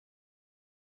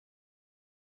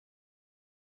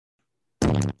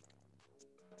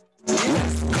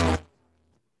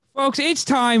Folks, it's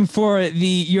time for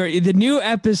the new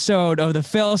episode of the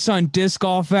Fail Son Disc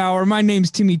Golf Hour. My name's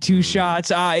Timmy Two Shots.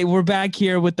 We're back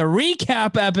here with the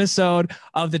recap episode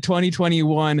of the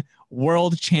 2021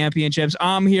 World Championships.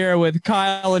 I'm here with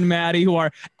Kyle and Maddy, who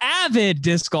are avid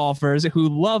disc golfers who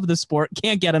love the sport,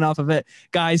 can't get enough of it.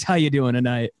 Guys, how you doing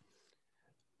tonight?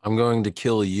 I'm going to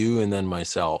kill you and then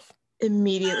myself.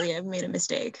 Immediately, I've made a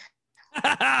mistake.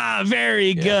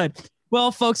 Very good.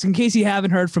 Well, folks, in case you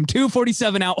haven't heard, from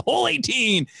 247 out, hole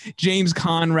 18, James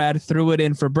Conrad threw it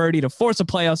in for birdie to force a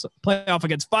playoff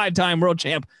against five-time world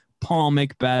champ Paul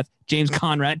McBeth. James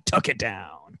Conrad took it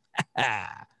down.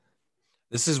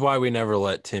 This is why we never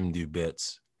let Tim do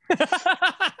bits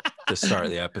to start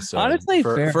the episode. Honestly,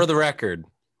 for the record,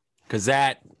 because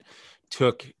that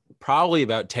took probably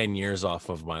about 10 years off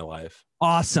of my life.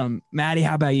 Awesome. Maddy,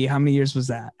 how about you? How many years was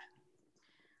that?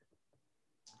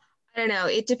 I don't know.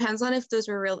 It depends on if those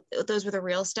were real. Those were the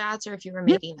real stats, or if you were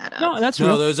making that up. No, that's real.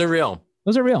 No, those are real.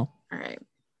 Those are real. All right.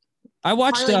 I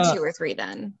watched like 2 or 3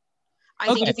 then.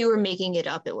 I think if you were making it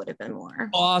up, it would have been more.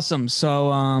 Awesome.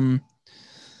 So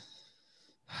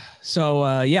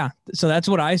that's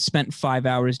what I spent 5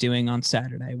 hours doing on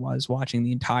Saturday, was watching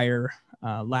the entire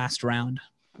last round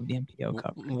of the MPO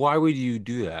Cup. Why would you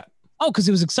do that? Oh, because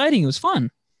it was exciting. It was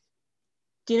fun.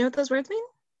 Do you know what those words mean?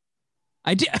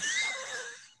 I did.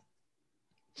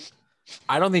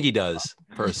 I don't think he does,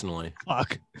 personally.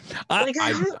 Fuck.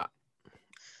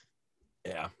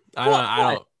 Yeah.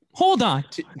 I don't. Hold on.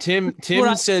 Tim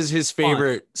says his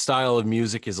favorite style of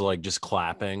music is like just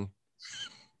clapping.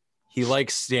 He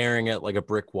likes staring at like a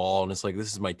brick wall, and it's like,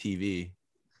 this is my TV.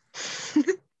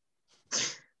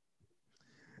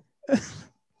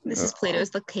 This is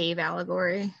Plato's The Cave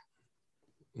allegory.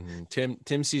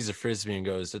 Tim sees a frisbee and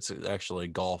goes, "That's actually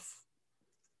golf."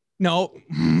 No,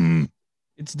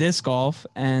 it's disc golf,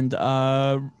 and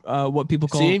what people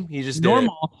call he just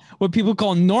normal. What people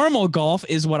call normal golf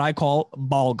is what I call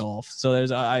ball golf. So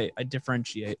there's I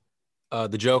differentiate.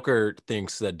 The Joker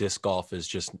thinks that disc golf is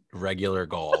just regular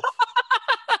golf.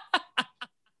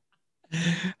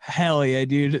 Hell yeah,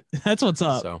 dude! That's what's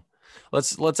up. So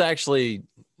let's actually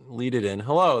lead it in.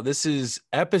 Hello, this is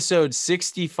episode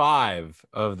 65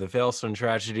 of the Failstone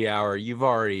Tragedy Hour. You've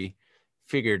already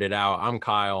figured it out. I'm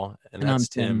Kyle, and that's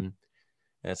Tim.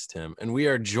 That's Tim. And we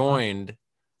are joined,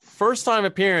 first time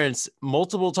appearance,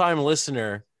 multiple time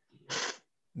listener,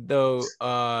 though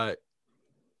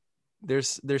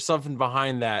there's something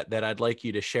behind that I'd like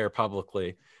you to share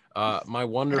publicly. My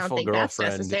wonderful girlfriend. That's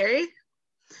necessary.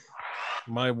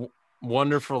 My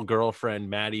wonderful girlfriend,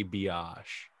 Maddy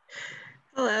Biache.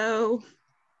 Hello.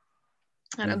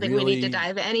 I don't think we need to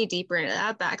dive any deeper into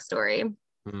that backstory.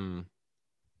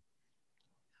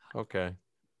 Okay.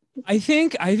 I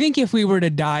think if we were to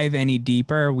dive any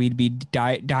deeper, we'd be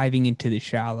diving into the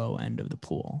shallow end of the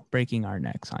pool, breaking our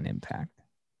necks on impact.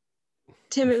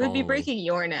 Tim, it would be breaking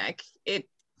your neck.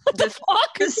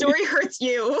 The story hurts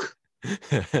you.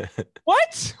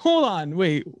 What? Hold on.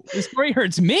 Wait. The story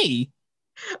hurts me.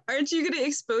 Aren't you going to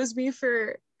expose me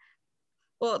for...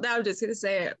 Well, now I'm just going to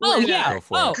say it.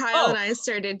 Kyle And I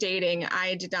started dating,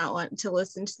 I did not want to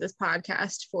listen to this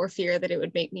podcast for fear that it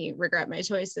would make me regret my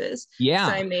choices. Yeah.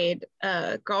 So I made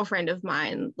a girlfriend of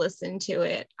mine listen to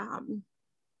it,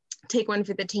 take one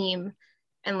for the team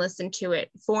and listen to it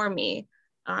for me.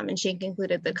 And she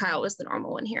concluded that Kyle was the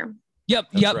normal one here. Yep.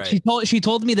 Right. She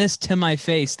told me this to my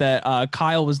face, that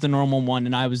Kyle was the normal one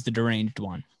and I was the deranged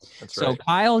one. That's right. So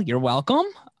Kyle, you're welcome.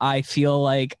 I feel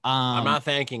like I'm not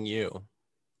thanking you.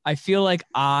 I feel like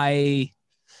I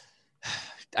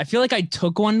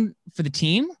took one for the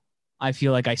team. I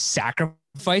feel like I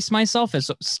sacrificed myself as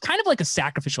kind of like a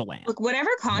sacrificial lamb. Look, whatever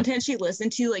content she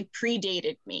listened to like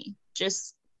predated me.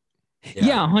 Just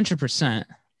 100%.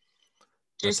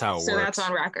 That's how it works. So that's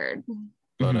on record.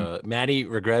 But Maddy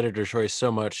regretted her choice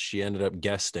so much she ended up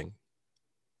guesting.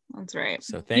 That's right.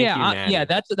 So thank you, Maddy. Yeah,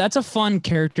 that's a fun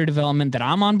character development that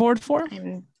I'm on board for.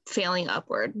 I'm failing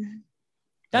upward.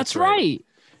 That's right.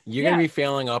 You're going to be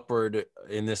failing upward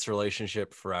in this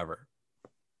relationship forever.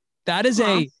 That is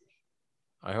I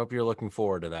hope you're looking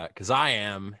forward to that, because I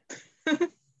am.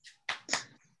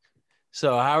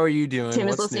 So how are you doing? Tim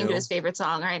is listening to his favorite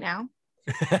song right now.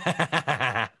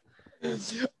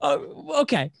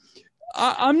 Okay.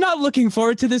 I'm not looking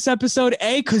forward to this episode,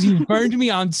 because you've burned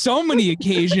me on so many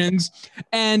occasions,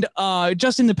 and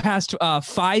just in the past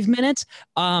 5 minutes,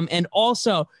 and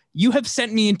also you have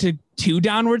sent me into 2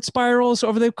 downward spirals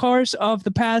over the course of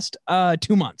the past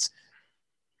 2 months.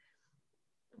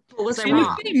 What was I in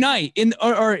wrong? the same night,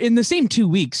 or in the same 2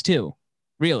 weeks too,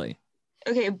 really.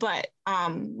 Okay, but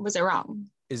was it wrong?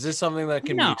 Is this something that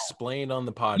can be explained on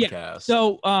the podcast? Yeah.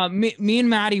 So me and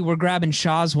Maddie were grabbing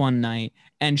Shaw's one night,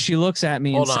 and she looks at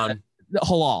me and said,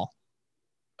 halal.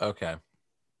 Okay.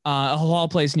 A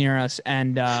halal place near us,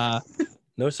 and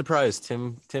no surprise,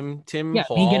 Tim. Yeah,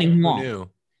 halal, me getting who halal. knew?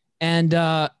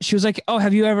 And she was like, "Oh,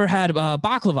 have you ever had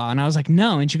baklava?" And I was like,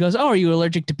 "No." And she goes, "Oh, are you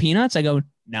allergic to peanuts?" I go,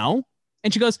 "No."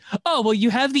 And she goes, "Oh, well,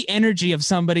 you have the energy of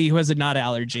somebody who has a nut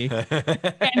allergy."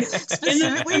 And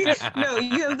specifically, no,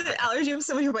 you have the allergy of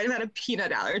somebody who might have had a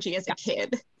peanut allergy as a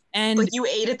kid. And like you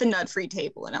ate at the nut-free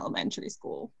table in elementary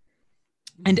school.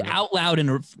 And out loud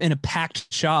in a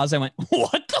packed Shaw's, I went,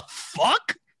 "What the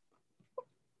fuck?"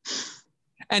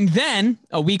 And then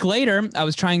a week later, I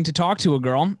was trying to talk to a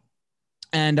girl,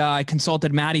 and I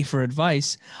consulted Maddie for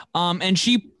advice. And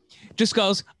she just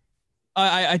goes,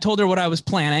 I told her what I was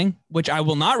planning, which I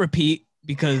will not repeat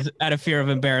because out of fear of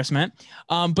embarrassment.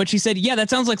 But she said, "Yeah, that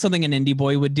sounds like something an indie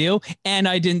boy would do." And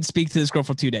I didn't speak to this girl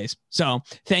for 2 days. So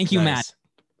thank you, Matt.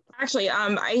 Actually,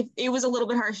 it was a little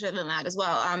bit harsher than that as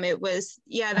well. It was,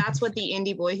 that's what the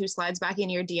indie boy who slides back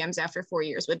into your DMs after 4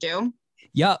 years would do.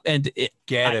 Yeah, and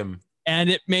get him.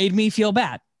 And it made me feel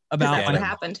bad about that's what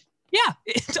happened. Yeah.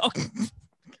 God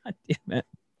damn it.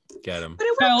 Get him. But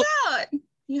it worked out.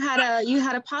 You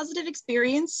had a positive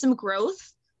experience, some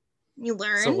growth. You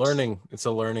learned. It's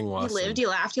a learning lesson. You lived, you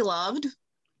laughed, you loved.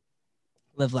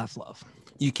 Live, laugh, love.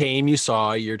 You came, you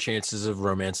saw, your chances of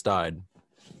romance died.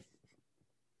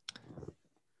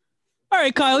 All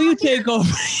right, Kyle, you take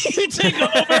over. You take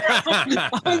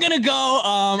over. I'm gonna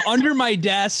go under my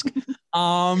desk.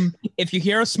 If you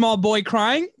hear a small boy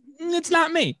crying, it's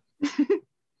not me.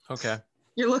 Okay.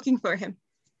 You're looking for him.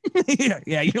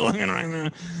 yeah, you're looking right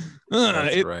now.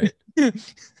 That's right.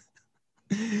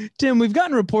 Tim, we've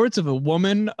gotten reports of a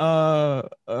woman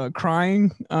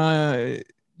crying.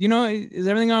 Is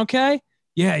everything okay?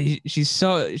 Yeah,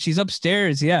 she's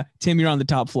upstairs. Yeah, Tim, you're on the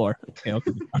top floor. Okay.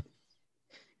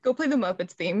 Go play the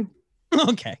Muppets theme.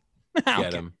 Okay.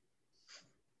 Get him.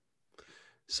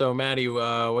 So, Maddie,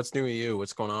 what's new with you?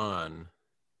 What's going on?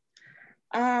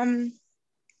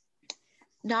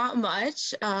 Not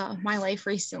much. My life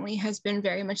recently has been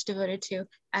very much devoted to,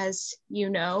 as you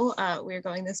know, we're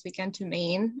going this weekend to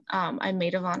Maine. I'm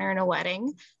maid of honor in a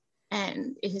wedding,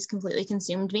 and it has completely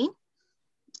consumed me.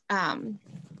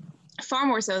 Far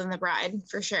more so than the bride,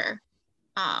 for sure.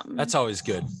 That's always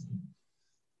good.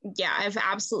 Yeah, I've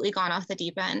absolutely gone off the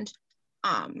deep end.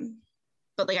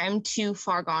 But like I'm too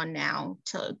far gone now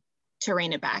to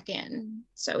rein it back in.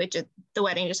 So the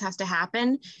wedding just has to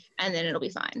happen, and then it'll be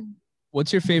fine.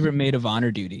 What's your favorite maid of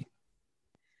honor duty?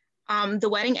 The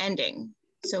wedding ending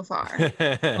so far. Okay,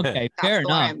 fair enough. That's the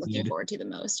one I'm looking forward to the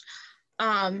most.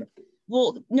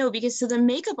 Well, no, because the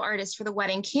makeup artist for the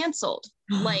wedding canceled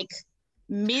like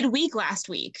midweek last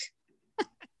week.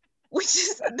 Which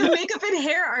is the makeup and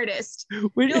hair artist.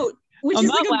 Which is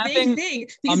like a big thing.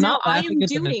 Because now I am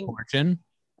doing.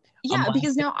 Yeah,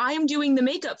 because now I am doing the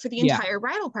makeup for the entire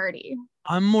bridal party.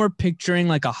 I'm more picturing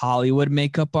like a Hollywood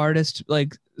makeup artist,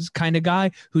 like kind of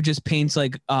guy who just paints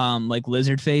like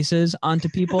lizard faces onto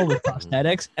people with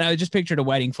prosthetics. And I just pictured a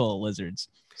wedding full of lizards.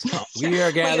 So. We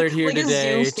are gathered here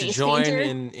today to join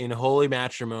in holy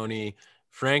matrimony.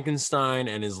 Frankenstein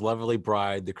and his lovely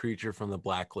bride, the creature from the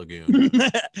Black Lagoon.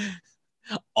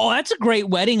 Oh, that's a great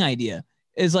wedding idea.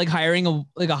 Is like hiring a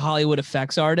Hollywood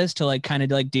effects artist to like kind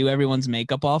of like do everyone's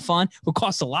makeup all fun. It would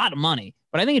cost a lot of money,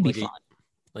 but I think it'd be fun.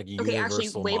 Okay, actually,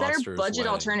 way better budget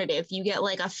alternative. You get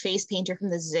like a face painter from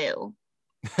the zoo.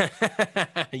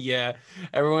 Yeah,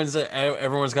 everyone's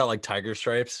got like tiger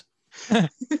stripes.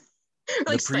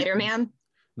 Like Spider-Man.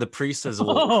 The priest has a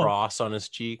little cross on his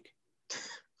cheek.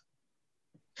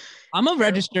 I'm a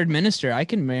registered minister. I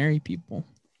can marry people.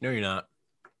 No, you're not.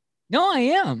 No, I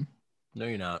am. No,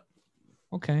 you're not.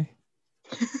 Okay.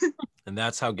 And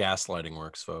that's how gaslighting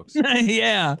works, folks.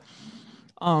 Yeah.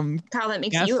 Kyle, that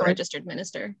makes you a registered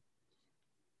minister.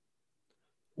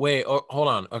 Wait, hold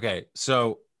on. Okay,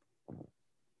 so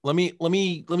let me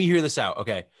hear this out.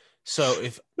 Okay, so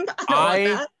if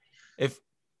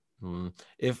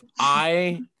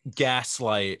I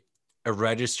gaslight a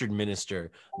registered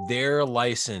minister, their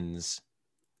license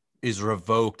is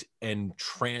revoked and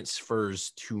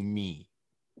transfers to me.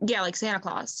 Yeah, like Santa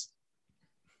Claus.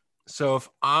 So if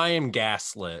I am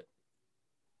gaslit,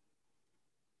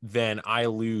 then I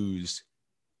lose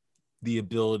the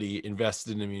ability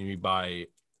invested in me by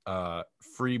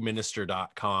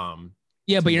freeminister.com.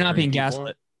 Yeah, but you're not being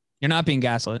gaslit. You're not being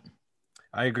gaslit.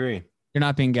 I agree. You're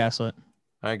not being gaslit.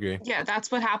 I agree. Yeah, that's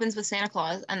what happens with Santa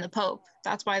Claus and the Pope.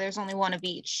 That's why there's only one of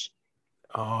each.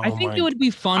 Oh, I think it would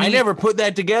be funny. I never put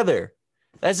that together.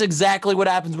 That's exactly what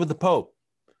happens with the Pope.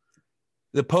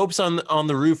 The Pope's on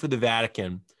the roof of the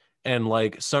Vatican, and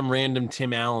like some random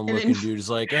Tim Allen looking dude is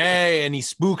like, hey, and he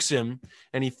spooks him,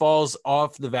 and he falls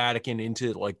off the Vatican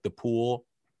into like the pool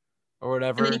or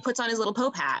whatever. And then he puts on his little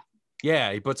Pope hat.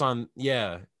 Yeah, he puts on,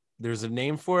 there's a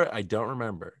name for it. I don't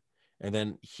remember. And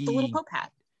then the little Pope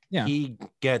hat. Yeah. He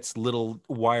gets little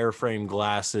wireframe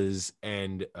glasses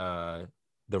and the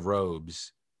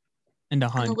robes. And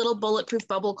the little bulletproof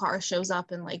bubble car shows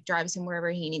up and like drives him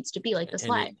wherever he needs to be, like the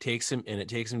sleigh. It takes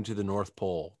him to the North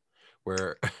Pole,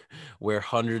 where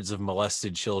hundreds of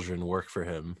molested children work for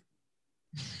him.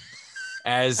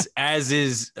 As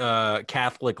is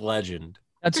Catholic legend.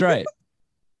 That's right.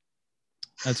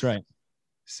 That's right.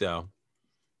 So,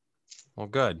 well,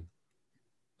 good.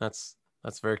 That's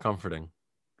very comforting.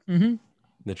 Mm-hmm.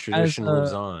 The tradition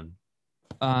lives on.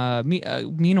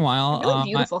 Meanwhile, really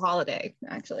beautiful holiday,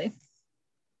 actually.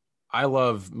 I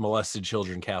love Molested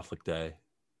Children Catholic Day.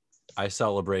 I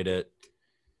celebrate it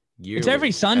yearly. It's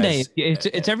every Sunday.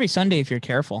 It's every Sunday if you're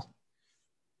careful.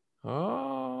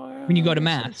 Oh, yeah, when you go to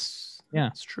mass. Yeah,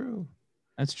 that's true.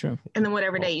 That's true. And then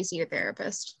whatever day you see your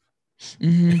therapist.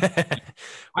 Mm-hmm.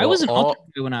 I was an all, altar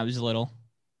boy when I was little.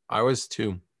 I was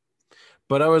too,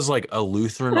 but I was like a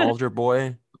Lutheran altar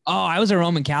boy. Oh, I was a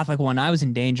Roman Catholic one. I was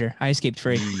in danger. I escaped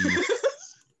free.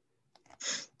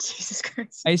 Jesus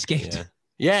Christ. I escaped.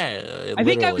 Yeah, I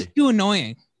think I was too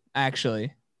annoying,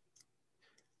 actually.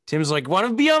 Tim's like, want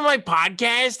to be on my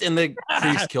podcast? And the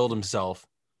priest killed himself.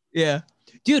 Yeah.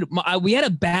 Dude, we had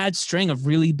a bad string of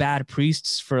really bad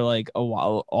priests for like a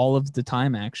while, all of the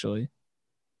time, actually.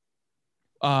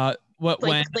 Bad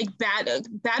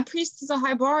priests is a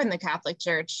high bar in the Catholic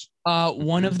Church.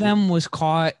 One of them was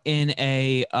caught in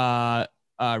a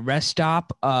rest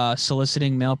stop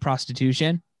soliciting male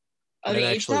prostitution. Of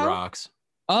age, actually though? rocks.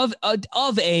 Of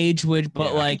age,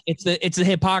 like it's the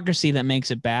hypocrisy that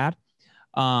makes it bad.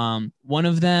 One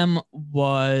of them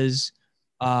was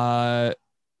or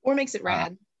makes it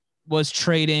rad. Was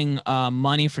trading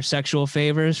money for sexual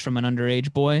favors from an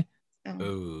underage boy.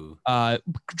 Ooh.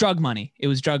 Drug money. It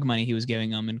was drug money he was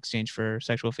giving them in exchange for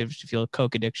sexual favors to fuel a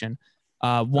coke addiction.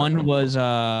 One was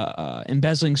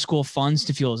embezzling school funds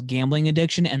to fuel his gambling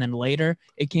addiction, and then later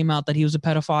it came out that he was a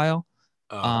pedophile.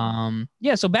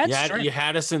 So bad. You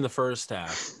had us in the first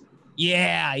half.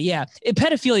 Yeah.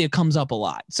 Pedophilia comes up a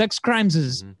lot. Sex crimes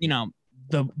is,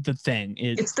 the thing.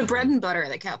 It's the bread and butter of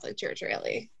the Catholic Church,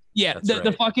 really. Yeah,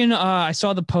 the fucking I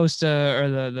saw the post or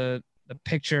the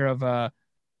picture of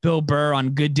Bill Burr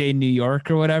on Good Day New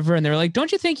York or whatever, and they were like,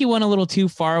 "Don't you think you went a little too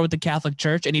far with the Catholic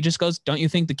Church?" And he just goes, "Don't you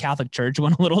think the Catholic Church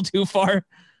went a little too far?"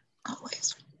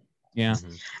 Always. Yeah.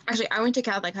 Mm-hmm. Actually, I went to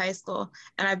Catholic high school,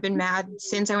 and I've been mad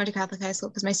since I went to Catholic high school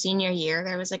because my senior year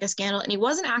there was like a scandal, and he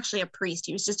wasn't actually a priest;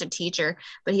 he was just a teacher,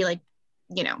 but he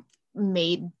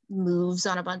made moves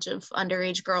on a bunch of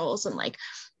underage girls and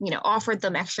offered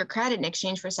them extra credit in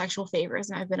exchange for sexual favors.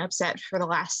 And I've been upset for the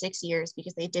last 6 years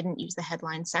because they didn't use the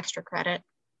headline "Sextra Credit."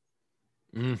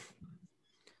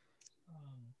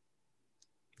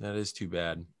 That is too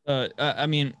bad. I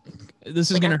mean,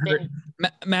 this is gonna hurt,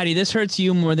 Maddie. This hurts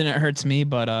you more than it hurts me,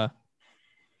 but that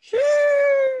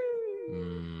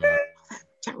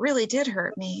really did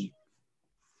hurt me.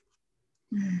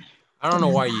 I don't know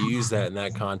why you use that in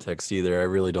that context either. I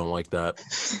really don't like that.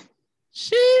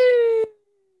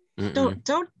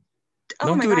 Don't.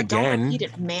 Oh my God! Don't repeat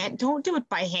it, man. Don't do it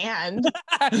by hand.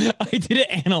 I did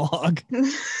it analog.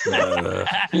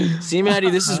 See,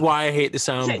 Maddie, this is why I hate the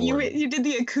soundboard. You did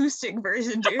the acoustic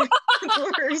version, dude.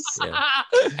 Worse.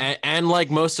 Yeah. And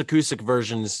like most acoustic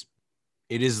versions,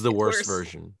 it is the worst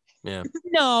version. Yeah.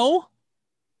 No,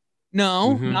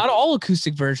 not all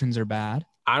acoustic versions are bad.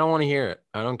 I don't want to hear it.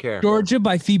 I don't care. Georgia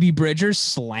by Phoebe Bridgers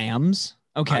slams.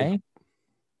 Okay.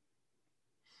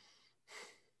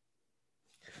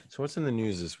 So what's in the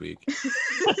news this week? Rip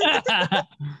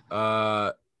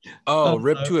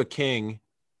to a king,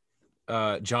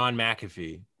 John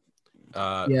McAfee,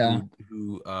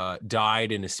 who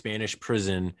died in a Spanish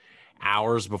prison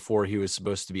hours before he was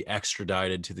supposed to be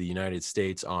extradited to the United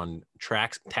States on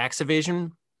tax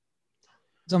evasion.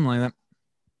 Something like that.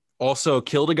 Also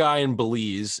killed a guy in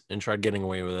Belize and tried getting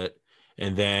away with it.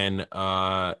 And then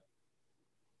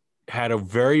had a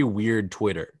very weird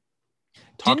Twitter.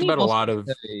 Talked about a lot of.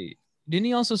 Didn't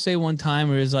he also say one time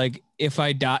where it's like, if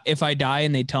I die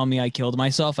and they tell me I killed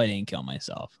myself, I didn't kill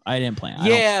myself. I didn't plan.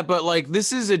 Yeah, but like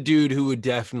this is a dude who would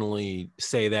definitely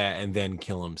say that and then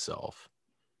kill himself.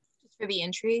 Just for the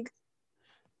intrigue.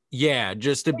 Yeah,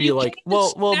 just to be like,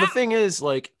 well, the thing is,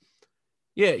 like,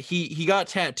 yeah, he got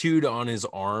tattooed on his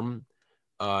arm.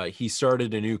 He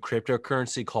started a new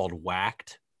cryptocurrency called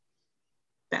Whacked.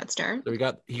 Bad start. So he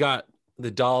got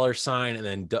the $ and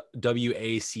then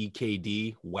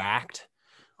WACKD, whacked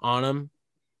on him.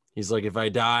 He's like, if I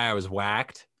die, I was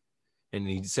whacked. And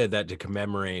he said that to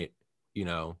commemorate,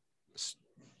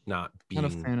 not being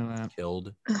Not a fan of that.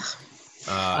 killed.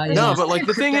 No, but like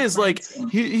the thing is, like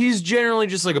he's generally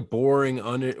just like a boring,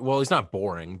 he's not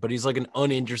boring, but he's like an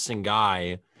uninteresting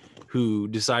guy who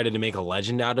decided to make a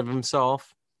legend out of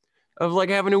himself, of like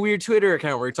having a weird Twitter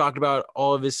account where he talked about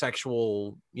all of his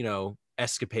sexual,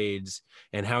 escapades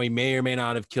and how he may or may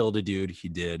not have killed a dude. He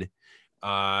did,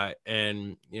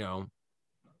 and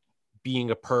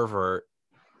being a pervert.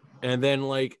 And then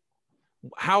like,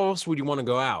 how else would you want to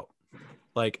go out?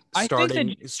 Like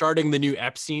starting the new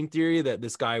Epstein theory that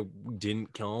this guy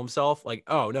didn't kill himself. Like,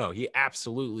 oh no, he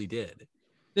absolutely did.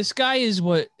 This guy is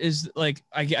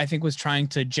I think was trying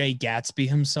to Jay Gatsby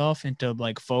himself into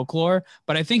like folklore,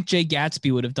 but I think Jay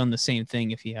Gatsby would have done the same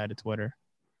thing if he had a Twitter.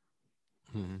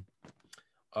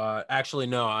 Actually,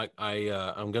 no,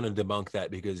 I'm gonna debunk that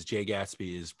because Jay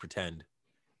Gatsby is pretend.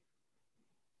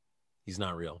 He's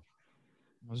not real.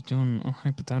 I was doing a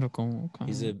hypothetical.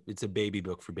 Okay. It's a baby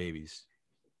book for babies.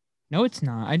 No, it's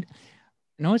not.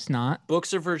 No, it's not.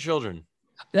 Books are for children.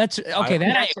 That's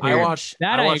okay. I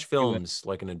watch films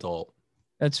like an adult.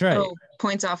 That's right. Oh,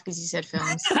 points off because you said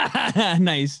films.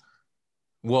 Nice.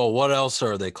 Well, what else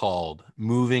are they called?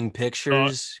 Moving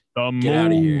pictures? The Get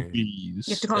out of here. You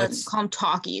have to call them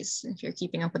talkies if you're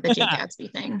keeping up with the Jay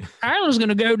Gatsby thing. Kyle's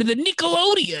gonna go to the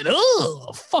Nickelodeon.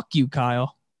 Oh, fuck you,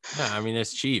 Kyle. Yeah, I mean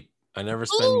it's cheap. I never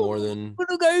spend more than. I'm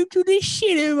gonna go to the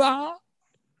cinema.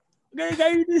 I'm gonna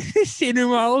go to the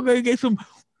cinema. I'm gonna get some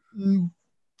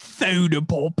soda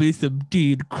pop and some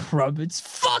tea and crumpets.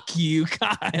 Fuck you,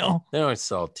 Kyle. They don't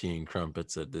sell tea and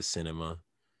crumpets at the cinema.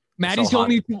 Maddie's the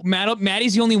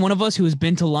only one of us who has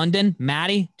been to London.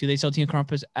 Maddy, do they sell tea and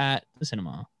crumpets at the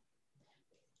cinema?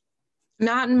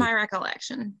 Not in my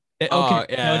recollection. Okay. Oh,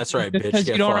 yeah, that's right, bitch. Because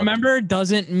you don't remember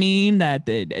doesn't mean that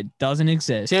it doesn't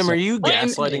exist. Tim, are you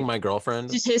gaslighting my girlfriend?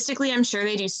 Statistically, I'm sure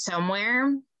they do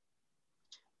somewhere,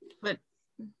 but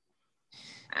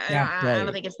I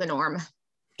don't think it's the norm.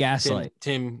 Gaslight.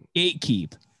 Tim.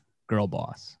 Gatekeep. Girl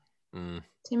boss.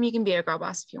 Tim, you can be a girl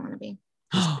boss if you want to be.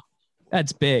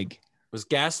 That's big. Was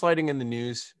gaslighting in the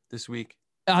news this week?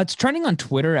 It's trending on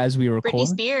Twitter as we record. Britney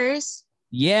Spears.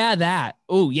 Yeah, that.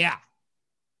 Oh, yeah.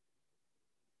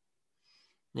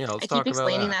 Yeah, I keep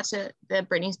explaining that to the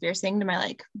Britney Spears thing to my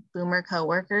like boomer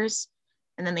coworkers,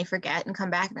 and then they forget and come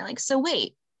back and they're like, "So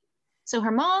wait, so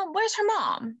her mom? Where's her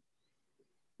mom?"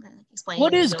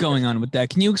 What is going on with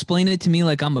that? Can you explain it to me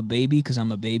like I'm a baby because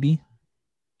I'm a baby?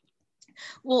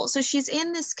 Well, so she's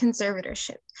in this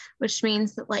conservatorship, which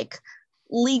means that like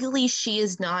legally she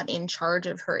is not in charge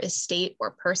of her estate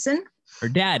or person. Her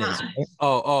dad is. Right?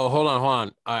 Oh, hold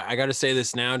on. I got to say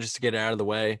this now just to get it out of the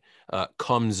way.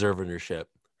 Conservatorship.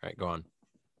 All right, go on.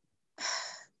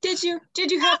 Did you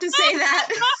have to say that?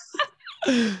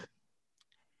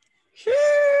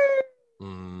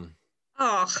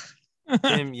 Oh.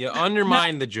 Tim, you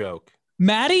undermined the joke.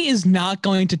 Maddie is not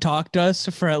going to talk to us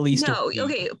for at least a week.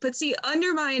 Okay, but see,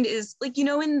 undermined is like, in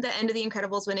the end of The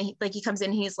Incredibles when he comes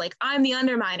in, he's like, I'm the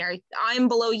underminer, I'm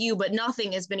below you, but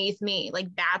nothing is beneath me.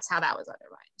 Like that's how that was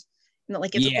undermined. And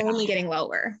like it's only getting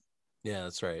lower. Yeah,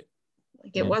 that's right.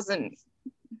 Like it wasn't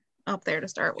up there to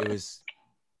start with. It was.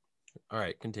 All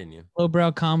right, continue.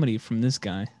 Lowbrow comedy from this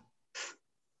guy.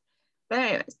 But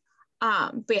anyways,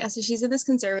 but yeah, so she's in this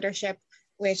conservatorship,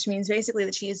 which means basically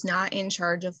that she is not in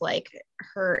charge of like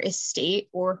her estate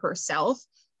or herself,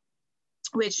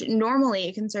 which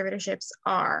normally conservatorships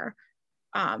are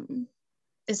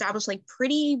established like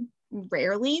pretty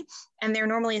rarely, and they're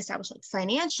normally established like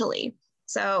financially.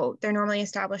 So they're normally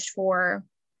established for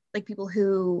like people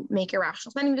who make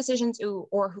irrational spending decisions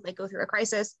or who like go through a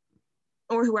crisis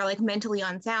or who are like mentally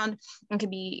unsound and can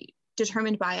be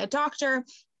determined by a doctor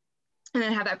and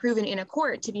then have that proven in a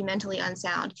court to be mentally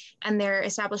unsound. And they're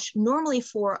established normally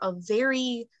for a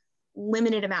very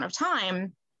limited amount of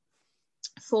time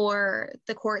for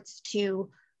the courts to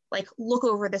like look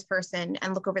over this person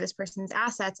and look over this person's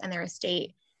assets and their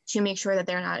estate to make sure that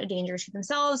they're not a danger to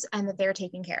themselves and that they're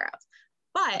taken care of.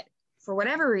 But for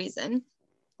whatever reason,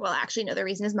 well, actually, no, the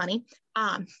reason is money.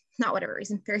 Not whatever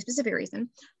reason, very specific reason.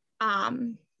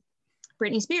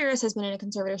 Britney Spears has been in a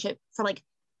conservatorship for like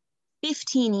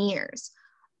 15 years,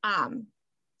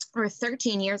 or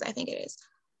 13 years, I think it is,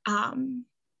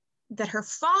 that her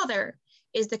father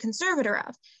is the conservator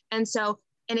of. And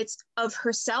it's of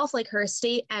herself, like her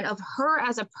estate, and of her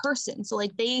as a person. So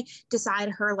like they decide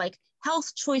her like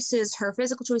health choices, her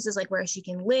physical choices, like where she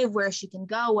can live, where she can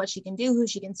go, what she can do, who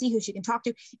she can see, who she can talk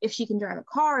to, if she can drive a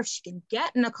car, if she can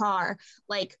get in a car,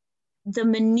 like the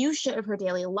minutia of her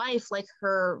daily life, like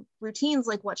her routines,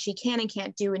 like what she can and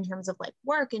can't do in terms of like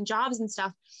work and jobs and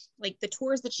stuff, like the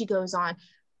tours that she goes on.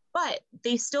 But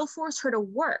they still force her to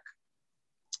work.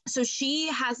 So she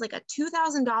has like a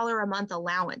 $2,000 a month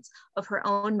allowance of her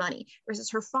own money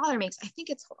versus her father makes, I think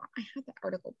it's, hold on, I had the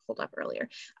article pulled up earlier,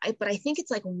 but I think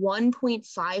it's like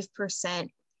 1.5%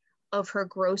 of her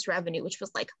gross revenue, which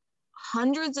was like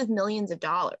hundreds of millions of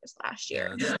dollars last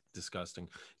year. Yeah, that's disgusting.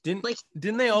 Didn't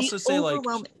they also say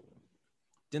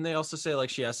like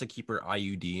she has to keep her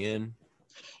IUD in?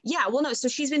 Yeah, well, no. So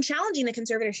she's been challenging the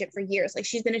conservatorship for years. Like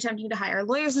she's been attempting to hire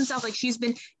lawyers and stuff. Like she's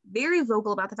been very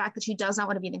vocal about the fact that she does not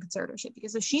want to be in the conservatorship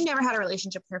because if she never had a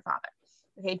relationship with her father,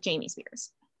 okay, Jamie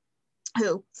Spears,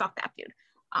 who fuck that dude.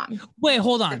 Wait,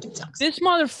 hold on. This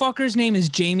motherfucker's name is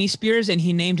Jamie Spears, and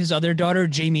he named his other daughter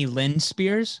Jamie Lynn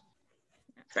Spears.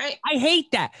 Right. I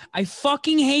hate that. I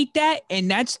fucking hate that, and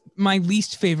that's my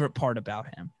least favorite part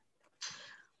about him.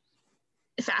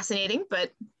 Fascinating,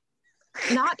 but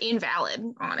not invalid,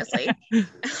 honestly.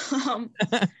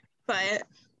 But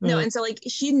no, and so like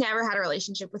she never had a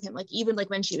relationship with him. Like even like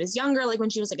when she was younger, like when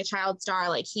she was like a child star,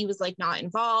 like he was like not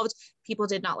involved. People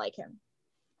did not like him.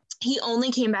 He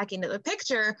only came back into the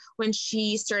picture when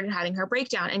she started having her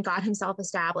breakdown and got himself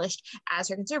established as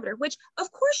her conservator, which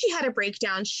of course she had a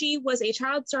breakdown. She was a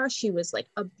child star. She was like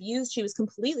abused. She was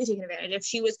completely taken advantage of.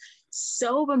 She was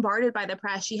so bombarded by the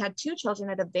press. She had 2 children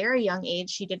at a very young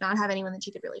age. She did not have anyone that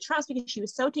she could really trust because she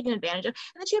was so taken advantage of.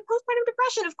 And then she had postpartum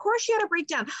depression. Of course she had a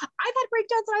breakdown. I've had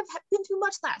breakdowns and I've been through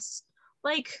much less.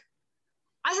 Like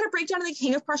I had a breakdown in the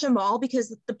King of Prussia Mall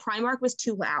because the Primark was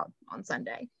too loud on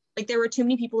Sunday. Like there were too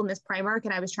many people in this Primark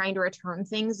and I was trying to return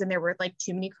things and there were like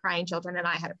too many crying children and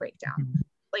I had a breakdown.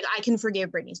 Like I can forgive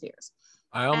Britney Spears.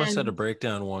 I almost had a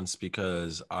breakdown once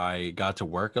because I got to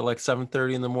work at like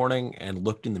 7:30 in the morning and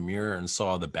looked in the mirror and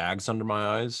saw the bags under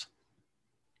my eyes.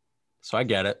 So I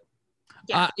get it.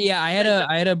 Yeah, I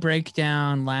had a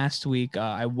breakdown last week.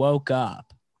 I woke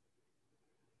up.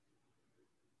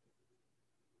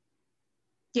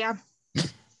 Yeah.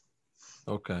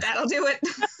 Okay. That'll do it.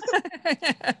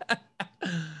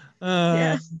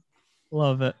 Yeah.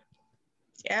 Love it.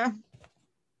 Yeah.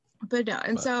 But no,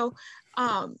 and so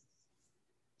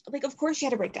like of course she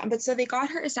had a breakdown, but so they got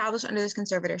her established under this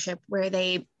conservatorship where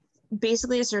they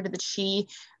basically asserted that she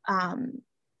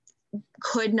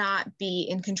could not be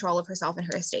in control of herself and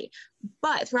her estate.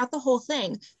 But throughout the whole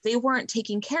thing, they weren't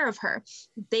taking care of her.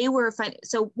 They were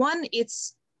so one,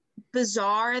 it's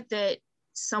bizarre that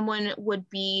someone would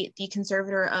be the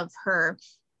conservator of her,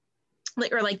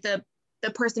 like, or like the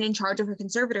person in charge of her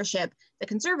conservatorship, the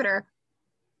conservator,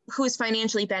 who is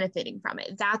financially benefiting from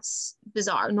it. That's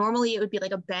bizarre. Normally it would be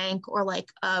like a bank or like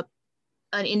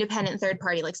an independent third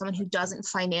party, like someone who doesn't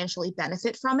financially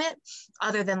benefit from it,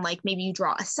 other than like maybe you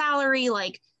draw a salary,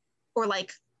 like, or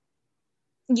like,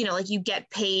 you know, like you get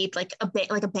paid like a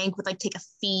bank would like take a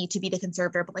fee to be the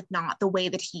conservator, but like not the way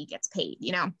that he gets paid,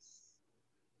 you know,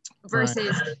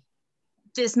 versus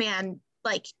this man,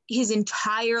 like his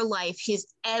entire life, his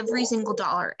every single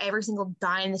dollar, every single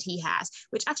dime that he has,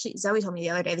 which actually Zoe told me the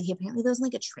other day that he apparently lives in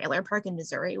like a trailer park in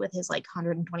Missouri with his like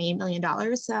 $128 million.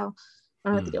 So I don't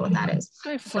know what the deal with that is. This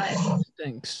guy fucking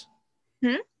stinks.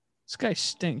 This guy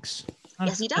stinks.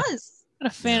 Yes, he does.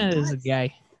 Not a fan of this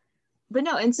guy. But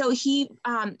no, and so he,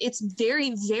 it's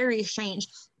very, very strange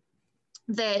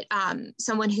that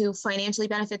someone who financially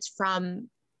benefits from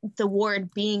the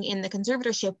ward being in the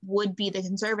conservatorship would be the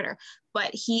conservator, but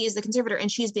he is the conservator,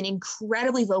 and she's been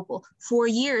incredibly vocal for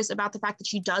years about the fact that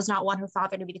she does not want her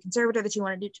father to be the conservator, that she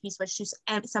wanted it to be switched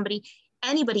to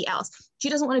anybody else.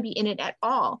 She doesn't want to be in it at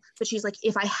all, but she's like,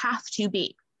 if I have to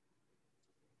be,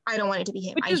 I don't want it to be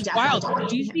him. Which is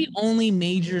wild. She's the only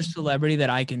major celebrity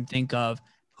that I can think of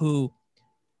who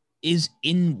is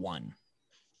in one.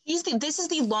 This is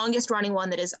the longest running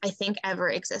one that is, I think, ever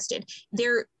existed.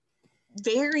 They're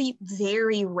very,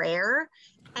 very rare,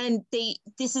 and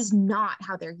this is not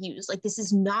how they're used. Like, this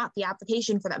is not the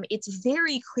application for them. It's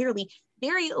very clearly,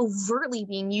 very overtly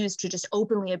being used to just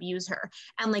openly abuse her,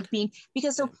 and like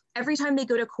because so every time they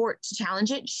go to court to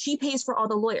challenge it, she pays for all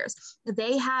the lawyers.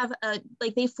 They have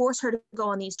they force her to go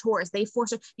on these tours. They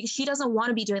force her because she doesn't want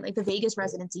to be doing like the Vegas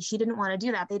residency. She didn't want to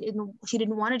do that. She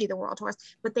didn't want to do the world tours,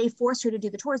 but they forced her to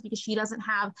do the tours because she doesn't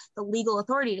have the legal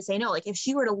authority to say no. Like, if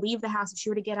she were to leave the house, if she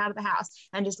were to get out of the house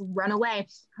and just run away,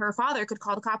 her father could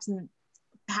call the cops and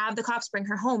have the cops bring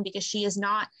her home, because she is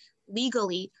not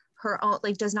legally her own,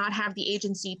 like, does not have the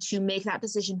agency to make that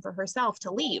decision for herself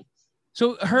to leave.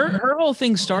 So her whole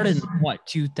thing started in what,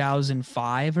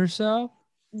 2005 or so?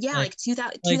 Yeah, like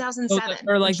 2007.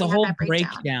 Or like she the had whole that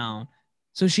breakdown.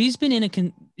 So she's been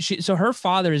in so her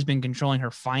father has been controlling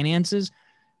her finances,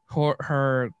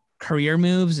 her career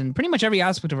moves, and pretty much every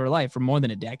aspect of her life for more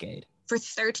than a decade. For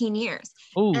 13 years.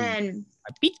 Oh, and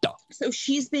papito. So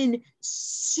she's been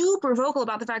super vocal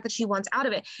about the fact that she wants out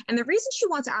of it. And the reason she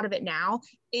wants out of it now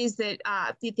is that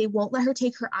they won't let her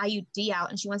take her IUD out,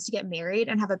 and she wants to get married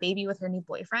and have a baby with her new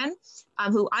boyfriend,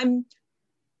 who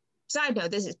side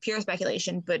note, this is pure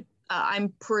speculation, but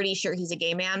I'm pretty sure he's a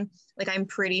gay man. Like, I'm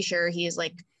pretty sure he's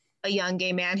like a young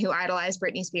gay man who idolized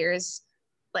Britney Spears,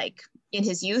 like, in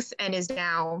his youth, and is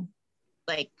now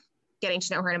like getting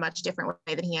to know her in a much different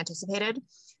way than he anticipated.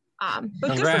 But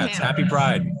congrats, good for him. Happy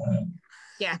Pride.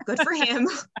 Yeah, good for him.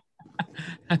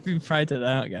 Happy Pride to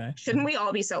that guy. Shouldn't we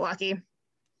all be so lucky?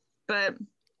 But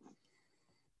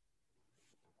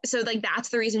so like that's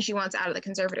the reason she wants out of the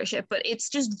conservatorship, but it's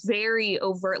just very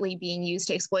overtly being used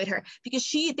to exploit her,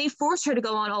 because they forced her to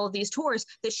go on all of these tours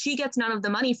that she gets none of the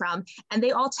money from, and they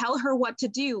all tell her what to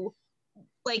do,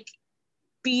 like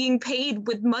being paid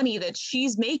with money that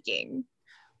she's making.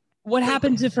 What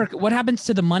happens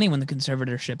to the money when the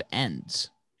conservatorship ends?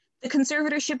 The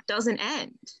conservatorship doesn't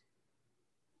end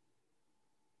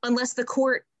unless the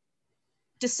court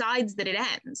decides that it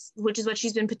ends, which is what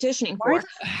she's been petitioning for.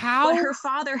 How? But her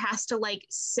father has to like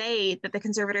say that the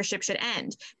conservatorship should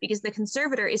end, because the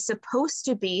conservator is supposed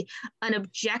to be an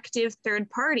objective third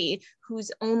party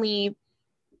whose only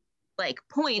like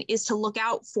point is to look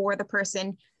out for the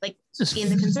person, like in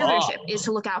the conservatorship, is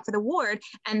to look out for the ward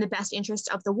and the best interest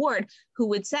of the ward, who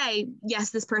would say,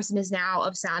 yes, this person is now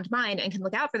of sound mind and can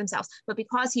look out for themselves. But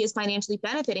because he is financially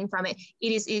benefiting from it,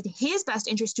 it is in his best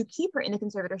interest to keep her in the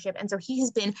conservatorship. And so he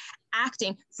has been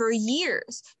acting for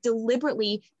years,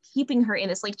 deliberately keeping her in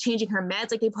this, like changing her meds.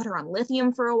 Like they put her on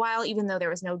lithium for a while, even though there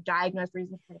was no diagnosed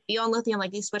reason for her to be on lithium.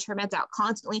 Like they switch her meds out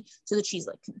constantly so that she's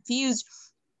like confused.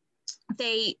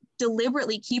 They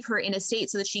deliberately keep her in a state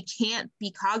so that she can't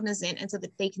be cognizant, and so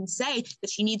that they can say that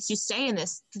she needs to stay in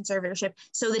this conservatorship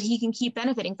so that he can keep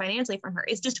benefiting financially from her.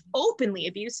 It's just openly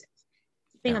abusive.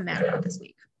 Thing I'm mad about this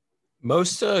week.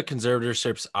 Most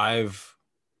conservatorships I've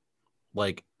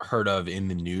like heard of in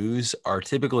the news are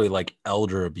typically like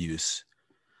elder abuse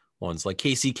ones. Like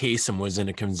Casey Kasem was in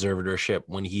a conservatorship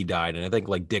when he died, and I think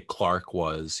like Dick Clark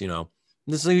was.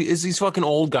 This is these fucking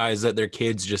old guys that their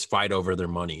kids just fight over their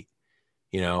money.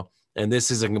 And this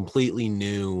is a completely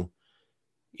new,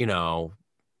 well,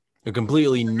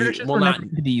 not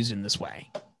to be used in this way.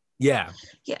 Yeah,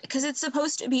 because it's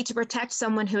supposed to be to protect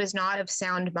someone who is not of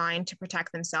sound mind, to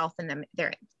protect themselves and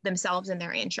themselves and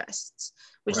their interests,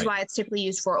 which is why it's typically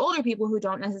used for older people who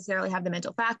don't necessarily have the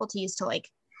mental faculties to like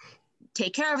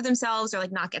take care of themselves, or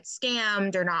like not get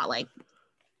scammed, or not like,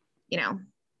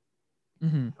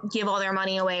 give all their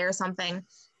money away or something.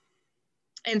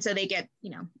 And so they get,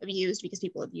 abused, because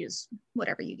people abuse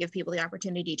whatever you give people the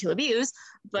opportunity to abuse.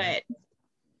 But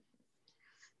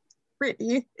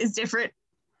Britney is different.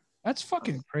 That's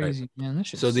fucking crazy, man. That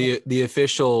so the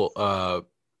official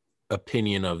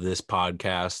opinion of this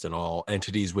podcast and all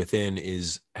entities within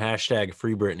is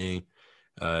 #Free Britney,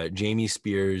 Jamie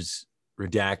Spears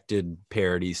redacted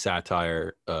parody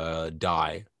satire,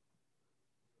 die.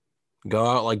 Go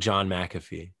out like John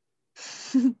McAfee.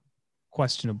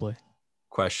 Questionably,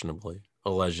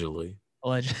 allegedly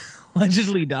die.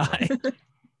 Allegedly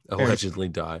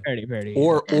die. Parody.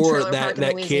 Or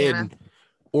that kid,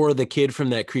 or the kid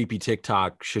from that creepy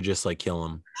TikTok should just like kill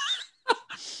him.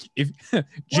 If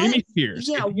Jamie Spears,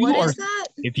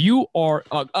 if you are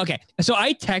okay, so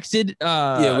I texted.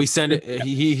 We send it.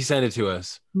 He sent it to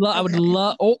us. I would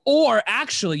love, or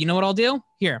actually, you know what I'll do?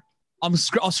 Here, I'll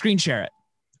screen share it.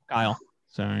 Kyle,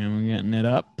 sorry, I'm getting it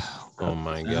up. Oh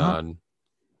my god.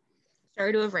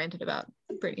 Sorry to have ranted about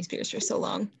Britney Spears for so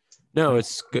long. No,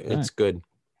 it's good. It's good.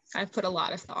 I've put a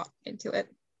lot of thought into it.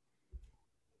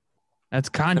 That's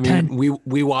content. I mean,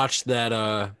 we watched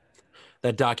that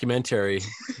documentary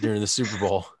during the Super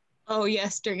Bowl. Oh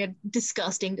yes, during a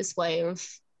disgusting display of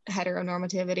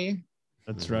heteronormativity.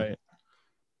 That's right.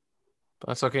 But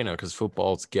that's okay now, because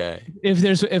football's gay. If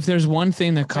there's one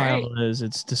thing that Kyle is,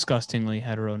 it's disgustingly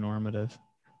heteronormative.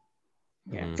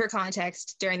 Yeah. For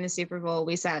context, during the Super Bowl,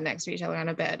 we sat next to each other on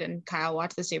a bed, and Kyle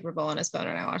watched the Super Bowl on his phone,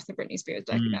 and I watched the Britney Spears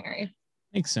documentary.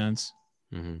 Makes sense.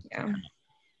 Yeah.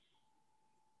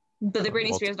 But the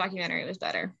Britney Spears documentary was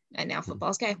better, and now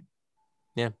football's gay.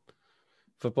 Yeah.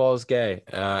 Football is gay.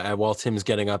 While Tim's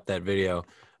getting up that video,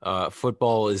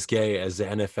 football is gay, as the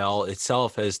NFL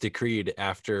itself has decreed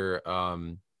after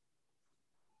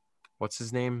what's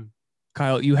his name?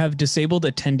 Kyle, you have disabled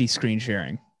attendee screen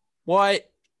sharing. What?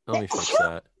 Let me fix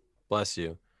that. Bless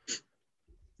you.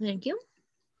 Thank you.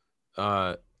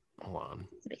 Hold on.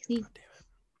 It makes me. God damn it.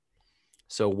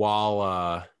 So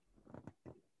while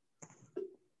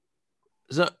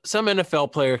some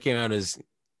NFL player came out as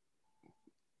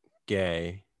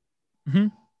gay. Mm-hmm.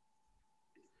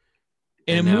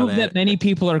 In a move that many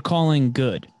people are calling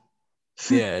good.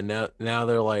 Yeah, and now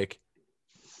they're like,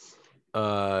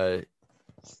 they're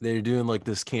doing like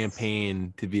this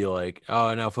campaign to be like,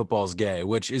 oh, now football's gay,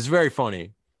 which is very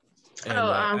funny. And,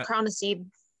 Carl Nassib.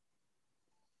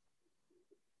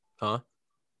 Huh?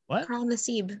 What? Carl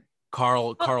Nassib.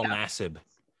 Carl Nassib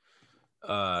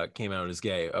came out as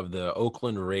gay of the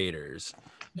Oakland Raiders.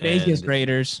 Vegas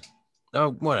Raiders.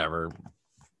 Oh, whatever.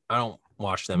 I don't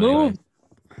watch them anyway.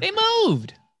 They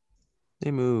moved.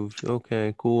 They moved.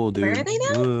 Okay, cool, dude. Where are they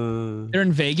now? They're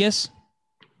in Vegas.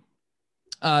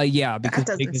 Yeah, because that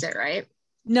doesn't Vegas, sit right.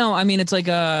 No, I mean it's like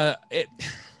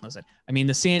listen, I mean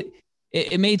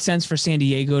it made sense for San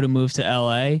Diego to move to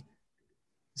LA.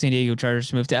 San Diego Chargers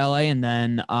to move to LA, and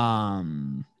then what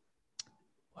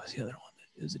was the other one?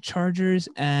 It was the Chargers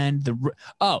and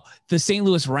the St.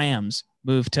 Louis Rams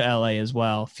moved to LA as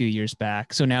well a few years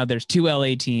back. So now there's 2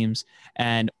 LA teams,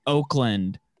 and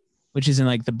Oakland, which is in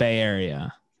like the Bay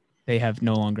Area, they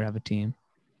no longer have a team.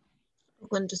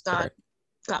 Oakland just got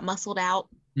muscled out.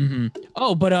 Mm-hmm.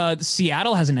 Oh, but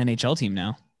Seattle has an NHL team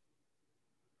now.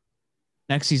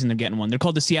 Next season they're getting one. They're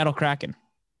called the Seattle Kraken.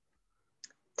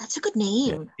 That's a good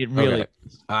name. It really.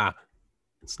 Okay.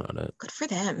 It's not it. Good for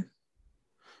them.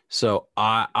 So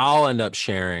I'll end up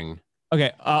sharing.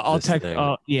 Okay, I'll text.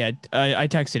 Yeah, I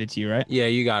texted it to you, right? Yeah,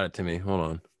 you got it to me. Hold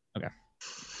on. Okay.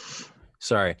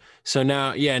 Sorry. So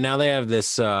now they have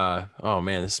this. Oh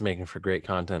man, this is making for great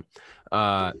content.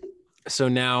 So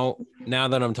now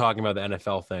that I'm talking about the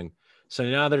NFL thing, so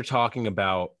now they're talking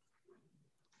about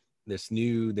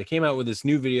they came out with this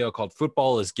new video called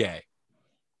 "Football is Gay,"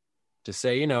 to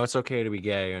say, it's okay to be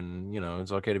gay, and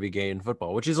it's okay to be gay in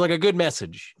football, which is like a good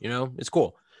message. It's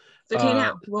cool. It's okay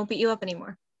now. We won't beat you up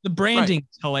anymore. The branding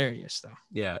is hilarious, though.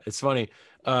 Yeah, it's funny.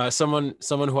 Someone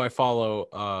who I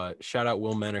follow, shout out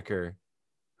Will Menaker,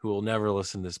 who will never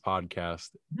listen to this podcast,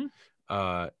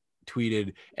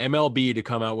 tweeted MLB to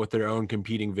come out with their own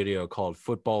competing video called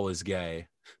 "Football is Gay,"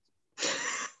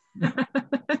 which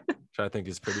I think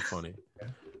is pretty funny.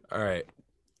 All right,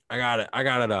 I got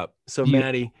it up. So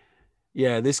Maddy,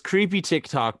 this creepy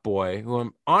TikTok boy, who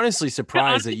I'm honestly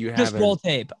surprised that you haven't.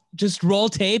 Just roll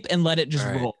tape and let it just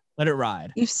roll. Let it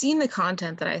ride. You've seen the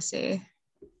content that I see.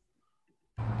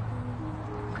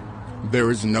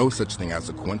 There is no such thing as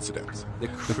a coincidence. The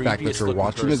fact that you're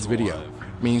watching this video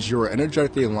means you are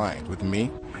energetically aligned with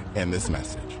me and this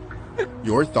message.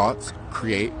 Your thoughts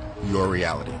create your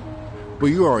reality. But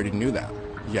you already knew that,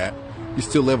 yet you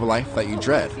still live a life that you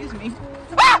dread. Excuse me.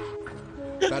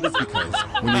 That is because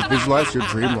when you visualize your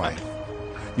dream life,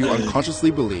 you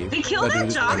unconsciously believe that it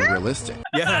is unrealistic.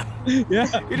 Yeah. He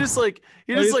just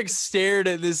stared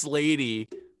at this lady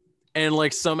and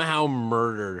like somehow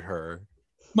murdered her.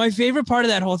 My favorite part of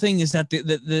that whole thing is that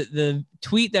the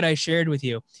tweet that I shared with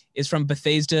you is from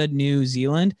Bethesda, New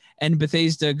Zealand, and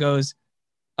Bethesda goes,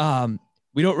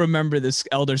 "We don't remember this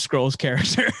Elder Scrolls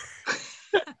character."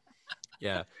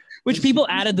 Yeah. Which people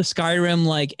added the Skyrim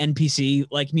like NPC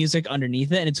like music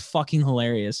underneath it, and it's fucking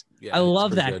hilarious. Yeah, I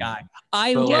love that guy.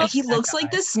 He looks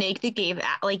like the snake that gave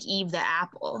like Eve the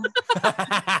apple.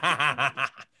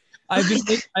 I've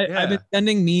been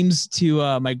sending memes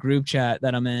to my group chat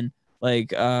that I'm in,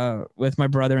 like with my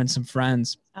brother and some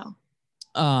friends.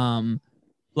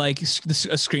 Like a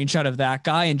screenshot of that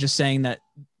guy and just saying that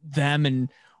them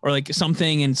or like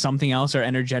something and something else are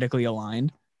energetically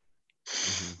aligned.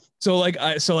 Mm-hmm. So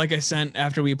I sent,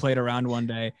 after we played around one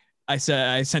day, I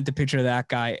sent the picture of that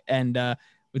guy and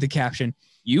with the caption,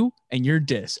 "You and your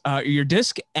disc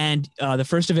and the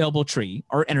first available tree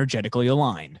are energetically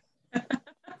aligned."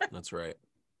 That's right.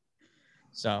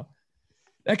 So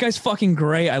that guy's fucking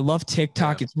great. I love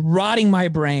TikTok. Yeah. It's rotting my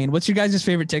brain. What's your guys'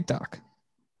 favorite TikTok?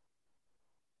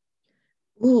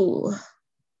 Ooh.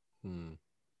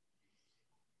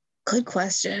 Good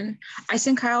question. I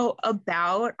send Kyle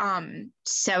about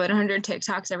 700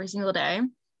 TikToks every single day.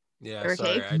 Yeah,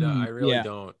 sorry, I really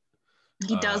don't.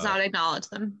 He does not acknowledge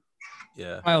them.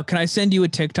 Yeah. Kyle, can I send you a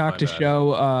TikTok to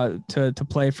show to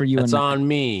play for you? That's on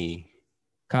me,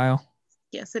 Kyle.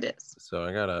 Yes, it is. So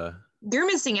I gotta. You're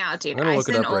missing out, dude. I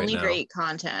send only great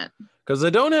content. Because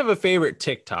I don't have a favorite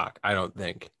TikTok. I don't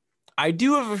think. I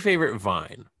do have a favorite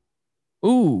Vine.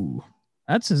 Ooh,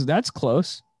 that's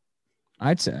close.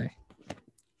 I'd say.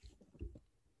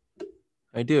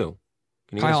 I do.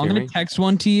 Can you Kyle, I'm going to text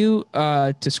one to you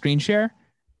to screen share.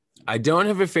 I don't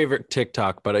have a favorite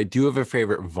TikTok, but I do have a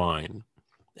favorite Vine.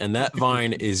 And that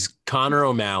Vine is Connor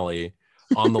O'Malley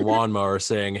on the lawnmower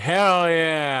saying, "Hell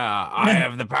yeah, I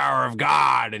have the power of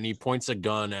God." And he points a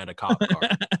gun at a cop car.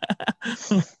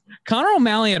 Connor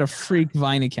O'Malley had a freak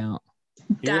Vine account.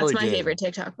 That's really my favorite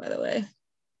TikTok, by the way.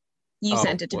 You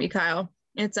sent it to me, Kyle.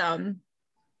 It's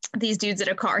these dudes at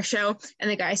a car show, and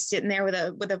the guy's sitting there with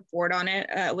a board on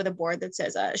it, with a board that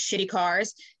says "shitty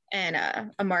cars" and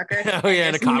a marker. Oh yeah,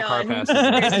 and a cop car passes.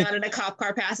 There's none, and a cop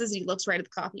car passes. And he looks right at the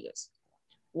cop. He goes,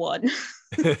 "What?"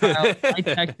 I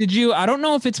texted you. I don't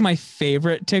know if it's my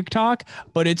favorite TikTok,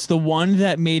 but it's the one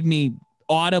that made me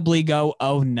audibly go,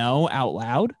 "Oh no," out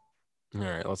loud. All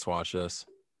right, let's watch this.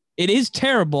 It is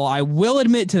terrible. I will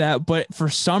admit to that, but for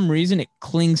some reason it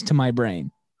clings to my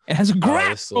brain. It has a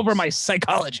grasp over my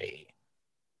psychology.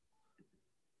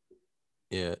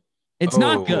 Yeah. It's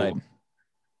not good.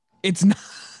 It's not.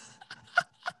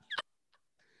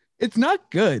 It's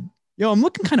not good. Yo, I'm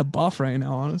looking kind of buff right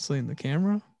now, honestly, in the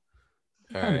camera.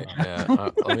 All right. Yeah.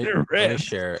 Let me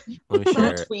share it. Let me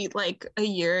share it. Tweet like a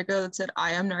year ago that said,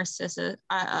 "I am Narcissus.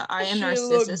 I am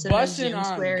Narcissus." And busting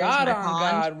on God, on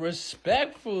God,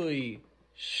 respectfully.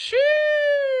 Sheesh.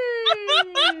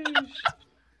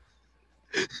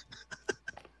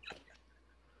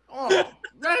 Oh,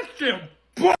 that's just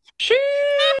bullshit.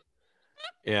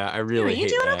 Yeah, I really hate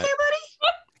that. Are you doing okay,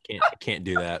 buddy? I can't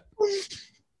do that.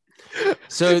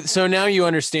 So now you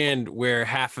understand where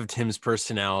half of Tim's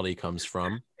personality comes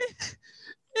from.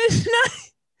 It's not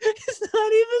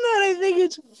even that I think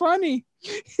it's funny.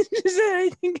 It's just that I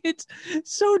think it's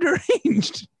so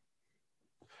deranged.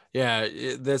 Yeah,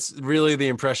 that's really the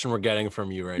impression we're getting from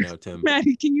you right now, Tim.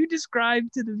 Maddy, can you describe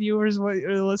to the viewers or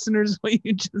the listeners what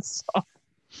you just saw?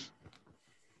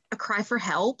 A cry for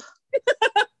help?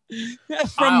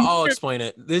 I'll explain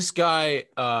it. This guy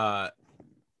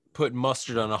put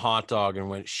mustard on a hot dog and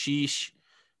went, "Sheesh,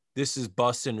 this is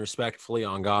busting respectfully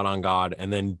on God,"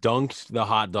 and then dunked the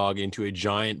hot dog into a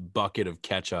giant bucket of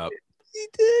ketchup. He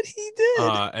did.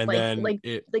 And then like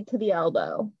to the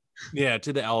elbow. Yeah,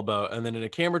 to the elbow. And then the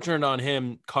camera turned on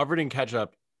him, covered in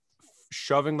ketchup,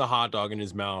 shoving the hot dog in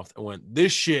his mouth, and went,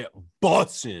 "This shit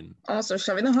busting." Also,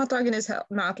 shoving the hot dog in his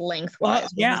mouth lengthwise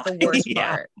was the worst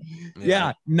part.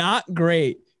 Yeah, not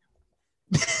great.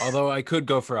 Although I could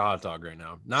go for a hot dog right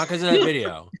now. Not because of that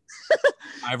video.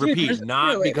 I repeat,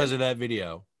 not because of that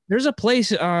video. There's a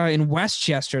place in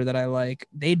Westchester that I like.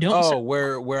 They don't. Oh,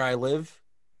 where I live?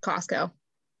 Costco.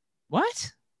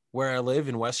 What? Where I live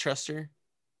in Westchester?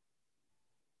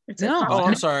 No. Oh,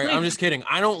 I'm sorry. I'm just kidding.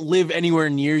 I don't live anywhere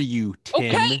near you,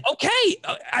 Tim. Okay.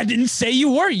 I didn't say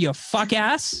you were, you fuck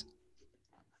ass.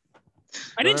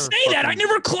 I didn't say that. I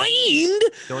never claimed.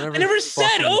 I never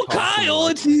said, "Oh, Kyle,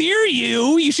 it's near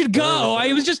you. You should go."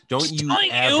 I was just telling you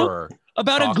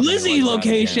about a glizzy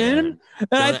location. And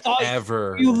I thought what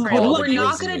we're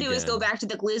not going to do is go back to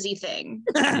the glizzy thing.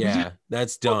 Yeah,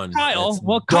 that's done. Kyle,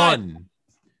 done.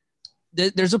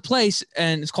 There's a place,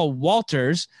 and it's called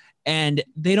Walter's, and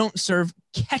they don't serve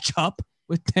ketchup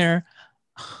with their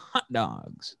hot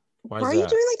dogs. Why are you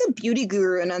doing like the beauty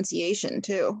guru enunciation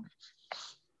too?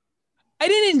 I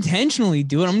didn't intentionally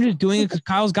do it. I'm just doing it because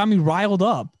Kyle's got me riled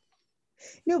up.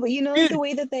 No, but you know, like the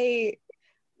way that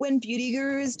when beauty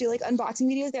gurus do like unboxing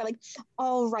videos, they're like,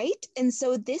 "All right, and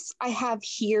so this I have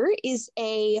here is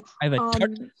I have a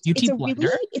Tarte beauty blender.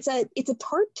 It's a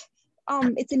Tarte.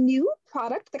 It's a new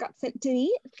product that got sent to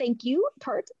me. Thank you,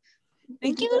 Tarte.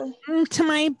 Thank you to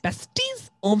my besties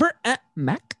over at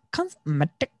MAC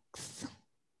Cosmetics.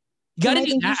 You gotta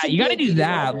do that. You gotta do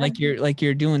that like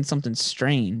you're doing something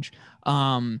strange.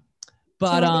 I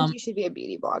think you should be a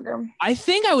beauty blogger. I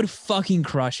think I would fucking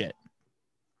crush it.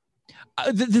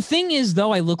 The thing is,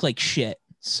 though, I look like shit,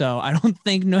 so I don't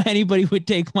think anybody would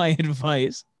take my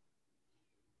advice.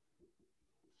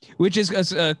 Which is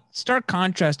a stark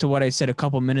contrast to what I said a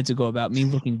couple minutes ago about me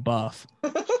looking buff.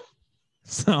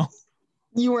 So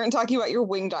you weren't talking about your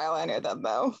winged eyeliner then,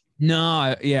 though.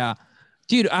 No, yeah,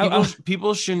 dude.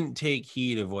 People shouldn't take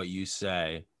heed of what you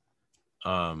say.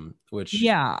 Which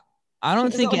I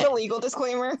don't think it's a legal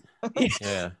disclaimer.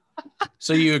 Yeah.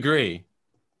 So you agree?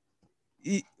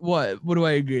 What do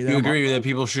I agree? You agree that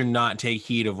people should not take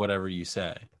heed of whatever you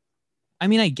say? I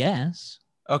mean, I guess.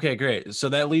 Okay, great. So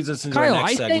that leads us into our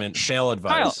next segment,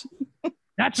 FailAdvice.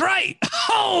 That's right.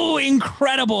 Oh,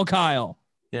 incredible, Kyle.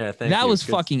 Yeah, thank you. That was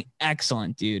fucking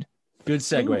excellent, dude. Good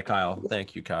segue, Kyle.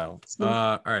 Thank you, Kyle.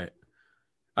 All right.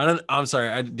 I'm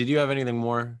sorry. Did you have anything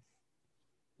more?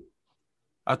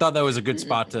 I thought that was a good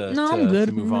spot to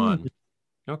move on.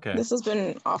 Okay. This has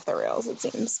been off the rails, it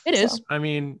seems. It is. I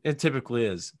mean, it typically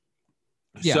is.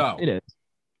 Yeah, so, it is.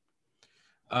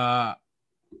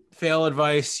 Fail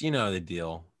advice, you know the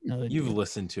deal. You've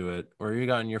listened to it, or you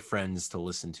gotten your friends to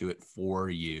listen to it for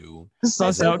you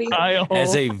as a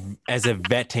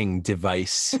vetting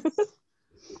device.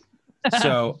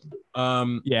 So,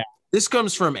 yeah, this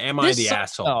comes from Am I the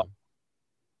Asshole?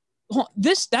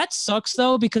 That sucks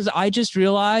though, because I just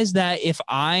realized that if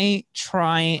I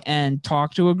try and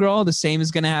talk to a girl, the same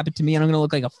is going to happen to me, and I'm going to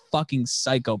look like a fucking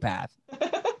psychopath.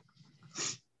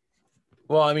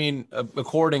 Well, I mean,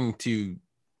 according to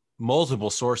multiple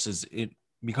sources, it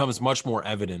becomes much more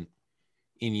evident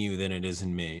in you than it is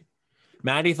in me.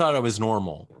 Maddy thought I was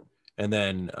normal, and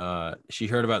then she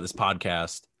heard about this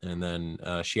podcast, and then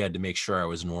she had to make sure I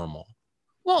was normal.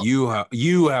 Well,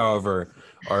 you, however,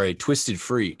 are a twisted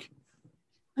freak.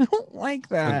 I don't like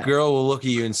that. A girl will look at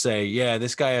you and say, "Yeah,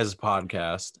 this guy has a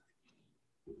podcast.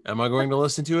 Am I going to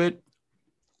listen to it?"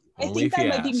 I think that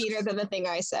might be meaner than the thing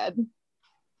I said.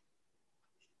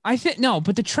 I think no,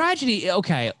 but the tragedy.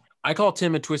 Okay, I call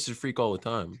Tim a twisted freak all the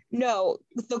time. No,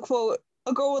 the quote: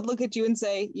 "A girl would look at you and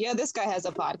say, yeah, this guy has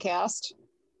a podcast."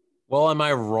 Well, am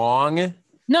I wrong?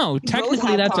 No,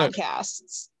 technically that's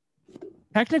podcasts.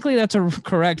 Technically that's a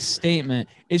correct statement.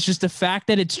 It's just the fact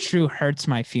that it's true hurts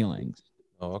my feelings.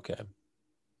 Oh, okay.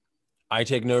 I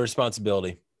take no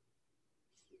responsibility.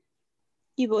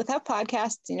 You both have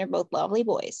podcasts and you're both lovely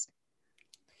boys.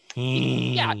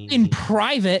 Yeah, in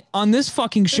private, on this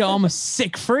fucking show, I'm a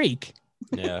sick freak.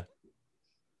 Yeah.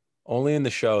 Only in the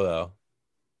show, though.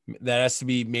 That has to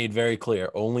be made very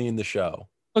clear. Only in the show.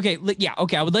 Okay, yeah,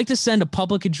 okay. I would like to send a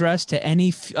public address to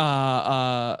any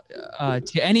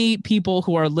people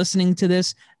who are listening to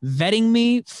this, vetting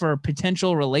me for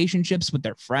potential relationships with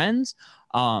their friends.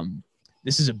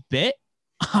 This is a bit.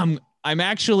 I'm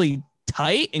actually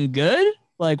tight and good.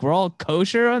 Like we're all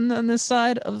kosher on this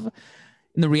side of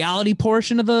in the reality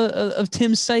portion of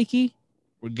Tim's psyche.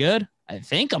 We're good. I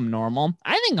think I'm normal.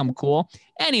 I think I'm cool.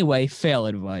 Anyway, fail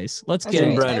advice. Let's get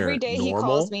into Brenner, every day normal? He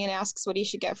calls me and asks what he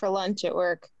should get for lunch at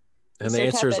work. And the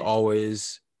answer is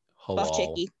always halal. Buff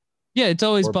chicky. Yeah, it's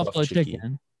always buffalo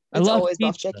chicken. I love always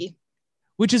buff chicky.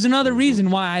 Which is another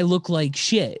reason why I look like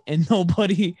shit and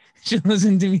nobody should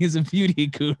listen to me as a beauty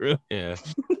guru. Yeah,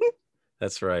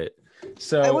 that's right.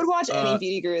 So I would watch any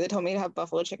beauty guru that told me to have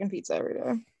buffalo chicken pizza every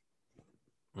day.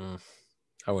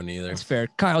 I wouldn't either. That's fair.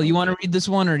 Kyle, you want to read this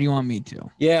one or do you want me to?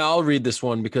 Yeah, I'll read this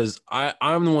one because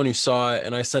I'm the one who saw it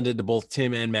and I sent it to both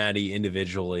Tim and Maddy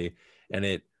individually.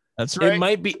 And that's right.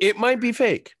 It might be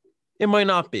fake. It might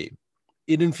not be.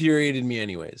 It infuriated me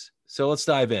anyways. So let's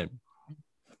dive in.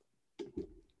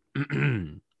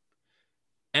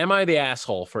 Am I the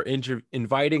asshole for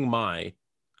inviting my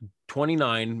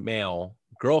 29 male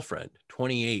girlfriend,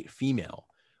 28 female,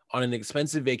 on an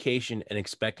expensive vacation and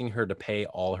expecting her to pay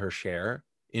all her share?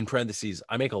 In parentheses,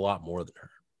 I make a lot more than her.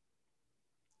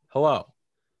 Hello.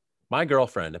 My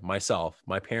girlfriend, myself,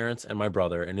 my parents, and my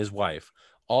brother and his wife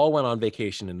all went on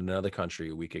vacation in another country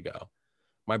a week ago.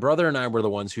 My brother and I were the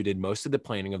ones who did most of the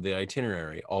planning of the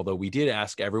itinerary, although we did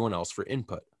ask everyone else for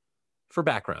input. For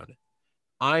background,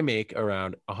 I make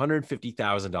around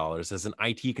 $150,000 as an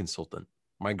IT consultant.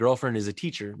 My girlfriend is a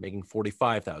teacher making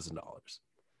 $45,000.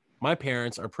 My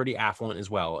parents are pretty affluent as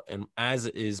well, and as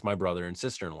is my brother and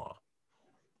sister-in-law.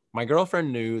 My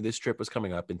girlfriend knew this trip was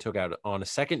coming up and took out on a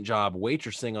second job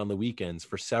waitressing on the weekends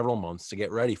for several months to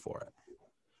get ready for it.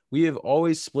 We have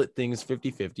always split things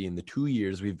 50-50 in the 2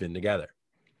 years we've been together.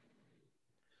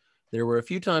 There were a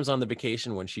few times on the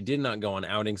vacation when she did not go on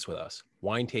outings with us,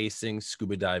 wine tasting,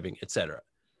 scuba diving, etc.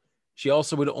 She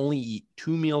also would only eat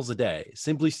 2 meals a day,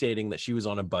 simply stating that she was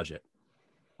on a budget.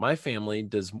 My family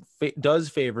does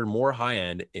favor more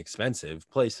high-end, expensive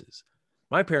places.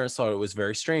 My parents thought it was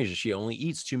very strange that she only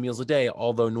eats 2 meals a day,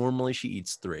 although normally she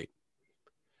eats 3.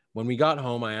 When we got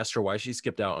home, I asked her why she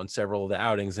skipped out on several of the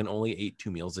outings and only ate 2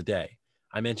 meals a day.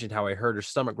 I mentioned how I heard her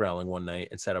stomach growling one night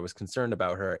and said I was concerned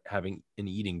about her having an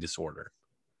eating disorder.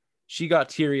 She got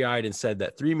teary-eyed and said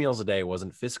that 3 meals a day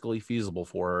wasn't fiscally feasible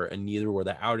for her, and neither were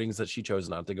the outings that she chose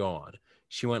not to go on.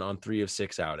 She went on 3 of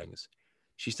 6 outings.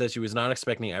 She said she was not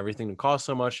expecting everything to cost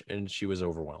so much, and she was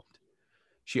overwhelmed.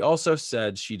 She also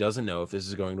said she doesn't know if this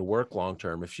is going to work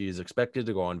long-term if she is expected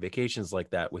to go on vacations like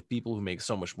that with people who make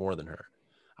so much more than her.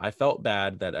 I felt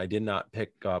bad that I did not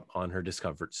pick up on her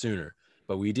discomfort sooner,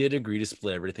 but we did agree to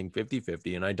split everything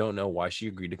 50-50, and I don't know why she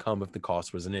agreed to come if the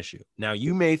cost was an issue. Now,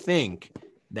 you may think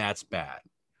that's bad.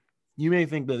 You may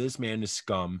think that this man is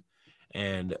scum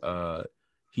and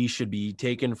he should be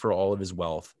taken for all of his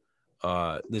wealth.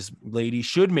 This lady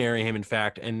should marry him, in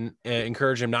fact, and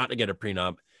encourage him not to get a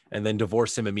prenup and then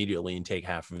divorce him immediately and take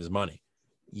half of his money.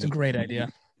 It's a great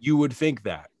idea. You would think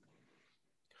that.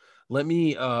 Let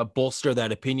me bolster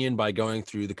that opinion by going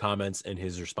through the comments and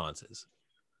his responses.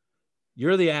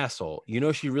 You're the asshole. You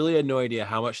know, she really had no idea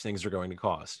how much things are going to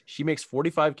cost. She makes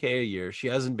 $45K a year. She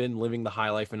hasn't been living the high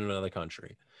life in another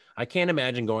country. I can't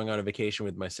imagine going on a vacation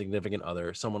with my significant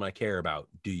other, someone I care about.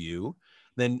 Do you?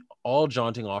 Then all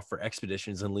jaunting off for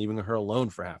expeditions and leaving her alone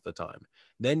for half the time.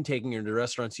 Then taking her to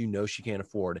restaurants you know she can't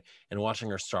afford and watching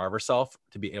her starve herself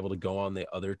to be able to go on the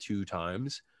other 2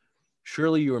 times.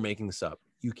 Surely you are making this up.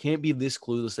 You can't be this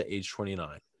clueless at age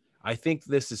 29. I think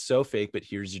this is so fake, but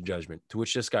here's your judgment. To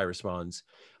which this guy responds,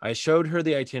 I showed her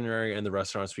the itinerary and the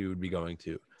restaurants we would be going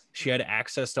to. She had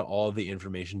access to all of the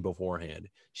information beforehand.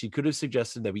 She could have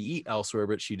suggested that we eat elsewhere,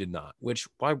 but she did not. Which,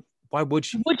 why would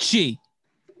she? Would she?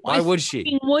 Why would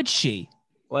she? Would she?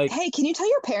 Like, hey, can you tell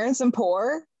your parents I'm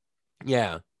poor?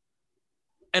 Yeah.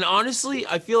 And honestly,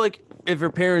 I feel like if her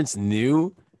parents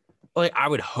knew, like, I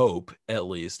would hope at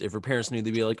least if her parents knew,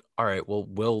 they'd be like, all right, well,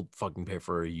 we'll fucking pay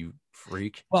for her, you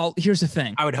freak. Well, here's the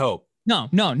thing. I would hope. No.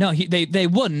 They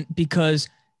wouldn't, because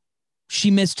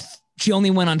she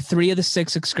only went on 3 of the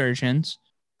 6 excursions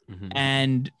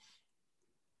and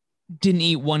didn't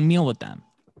eat 1 meal with them.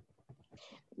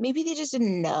 Maybe they just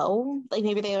didn't know. Like,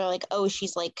 maybe they were like, oh,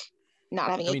 she's like not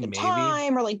having a good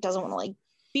time, or like doesn't want to like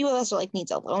be with us, or like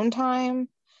needs alone time.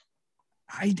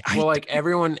 Well, like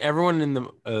everyone in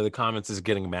the comments is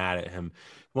getting mad at him.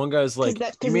 One guy's like,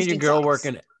 you made your girl work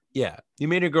an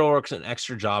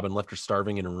extra job and left her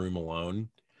starving in a room alone.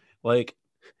 Like,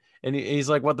 and he's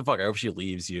like, what the fuck? I hope she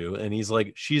leaves you. And he's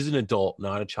like, she's an adult,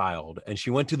 not a child. And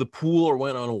she went to the pool or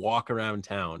went on a walk around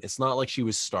town. It's not like she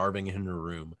was starving in her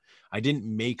room. I didn't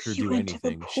make her do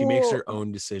anything. She makes her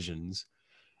own decisions.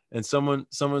 And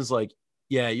someone's like,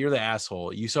 yeah, you're the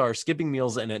asshole. You saw her skipping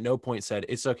meals and at no point said,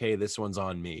 it's okay, this one's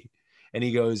on me. And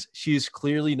he goes, she's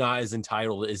clearly not as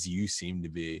entitled as you seem to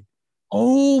be.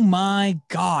 Oh my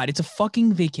God. It's a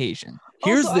fucking vacation.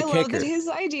 Here's also, the kicker. I love that his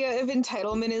idea of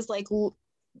entitlement is like,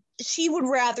 she would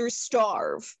rather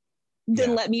starve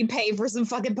than let me pay for some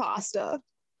fucking pasta.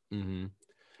 Mm-hmm.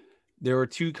 There were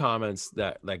 2 comments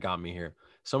that got me here.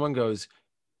 Someone goes,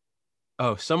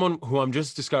 oh, someone who I'm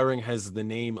just discovering has the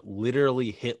name literally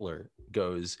Hitler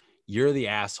goes, you're the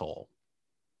asshole.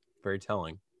 Very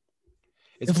telling.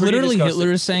 If literally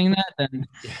Hitler is saying that, then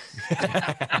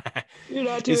you're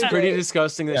not doing it's pretty great.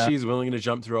 disgusting that she's willing to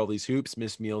jump through all these hoops,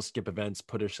 miss meals, skip events,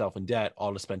 put herself in debt,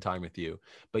 all to spend time with you.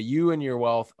 But you with all your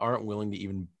wealth aren't willing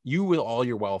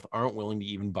to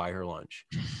even buy her lunch.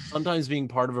 Sometimes being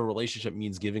part of a relationship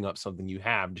means giving up something you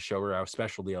have to show her how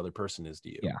special the other person is to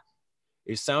you. Yeah.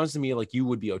 It sounds to me like you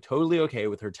would be totally okay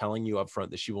with her telling you up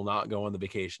front that she will not go on the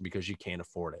vacation because you can't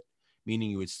afford it, meaning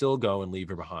you would still go and leave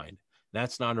her behind.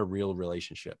 That's not a real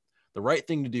relationship. The right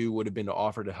thing to do would have been to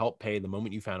offer to help pay the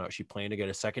moment you found out she planned to get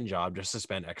a second job just to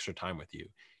spend extra time with you.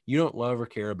 You don't love or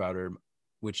care about her,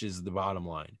 which is the bottom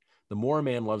line. The more a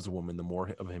man loves a woman, the more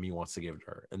of him he wants to give to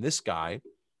her. And this guy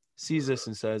sees this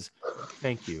and says,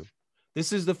 thank you.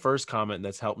 This is the first comment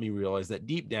that's helped me realize that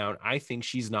deep down, I think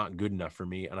she's not good enough for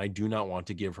me, and I do not want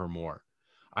to give her more.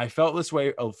 I felt this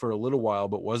way for a little while,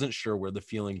 but wasn't sure where the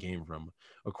feeling came from.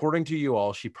 According to you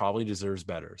all, she probably deserves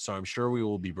better, so I'm sure we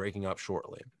will be breaking up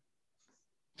shortly.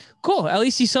 Cool. At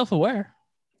least he's self-aware.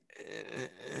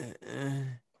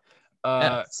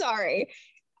 Sorry.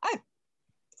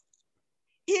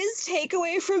 His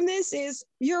takeaway from this is,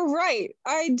 you're right.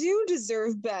 I do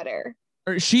deserve better.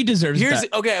 Or she deserves better.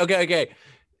 Okay.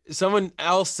 Someone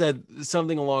else said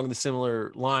something along the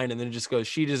similar line, and then it just goes,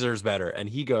 she deserves better. And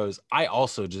he goes, I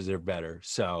also deserve better.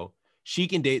 So she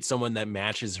can date someone that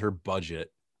matches her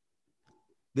budget.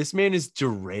 This man is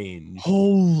deranged.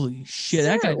 Holy shit. Sir,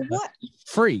 that guy what?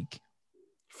 Freak.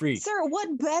 Sir,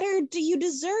 what better do you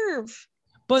deserve?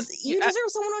 But you deserve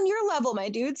someone on your level, my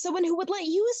dude. Someone who would let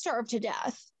you starve to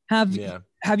death. Have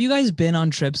you guys been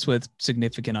on trips with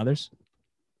significant others?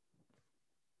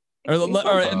 Or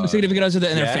significant others in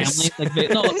their family?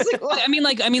 I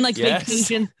mean,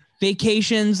 yes.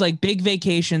 vacations, like big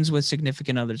vacations with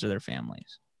significant others of their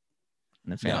families.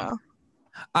 And the family. Yeah.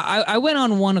 I went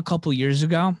on one a couple years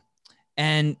ago,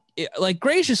 and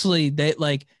graciously, they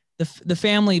the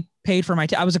family paid for my.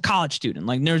 I was a college student.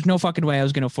 Like, there's no fucking way I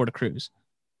was going to afford a cruise.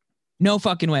 No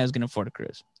fucking way I was going to afford a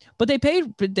cruise. But they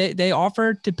paid. They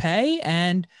offered to pay,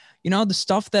 and the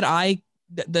stuff that a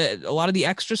lot of the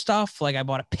extra stuff, like I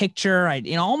bought a picture,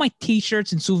 all my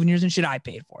t-shirts and souvenirs and shit I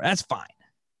paid for. That's fine.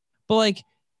 But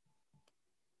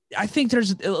I think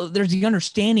there's the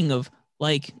understanding of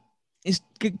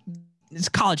it's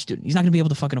a college student. He's not going to be able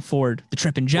to fucking afford the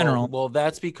trip in general. Well,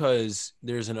 that's because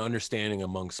there's an understanding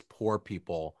amongst poor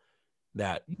people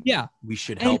that we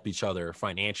should help each other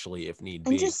financially if need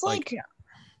be. And just like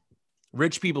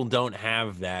rich people don't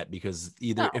have that because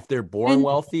either if they're born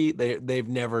wealthy, they've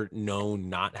never known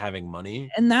not having money.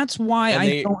 And that's why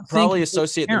they probably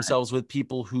associate themselves with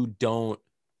people who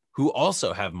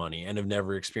also have money and have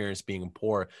never experienced being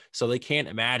poor. So they can't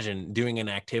imagine doing an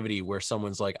activity where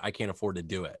someone's like, I can't afford to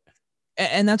do it.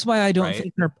 And that's why I don't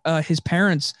think his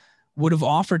parents would have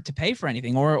offered to pay for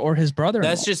anything or his brother.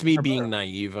 That's just me being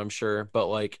naive, I'm sure. But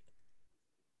like,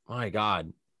 my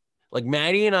God, like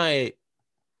Maddy and I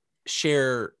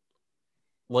share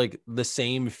like the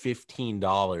same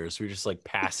 $15. We just like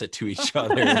pass it to each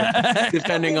other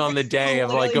depending on the day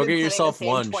of like, go get yourself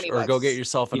lunch or go get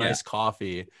yourself a nice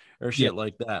coffee or shit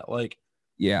like that. Like,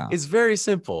 it's very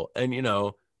simple. And you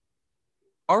know,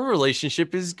 our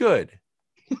relationship is good.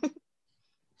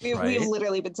 We've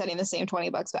literally been sending the same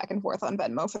 $20 back and forth on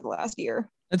Venmo for the last year.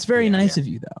 That's very nice of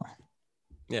you though.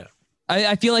 Yeah.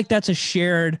 I feel like that's a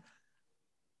shared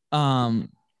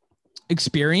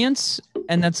experience,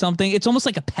 and that's something. It's almost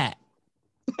like a pet.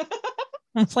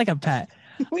 It's like a pet.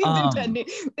 We've been tending.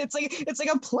 It's like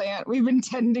a plant. We've been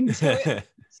tending to it.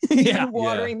 We've been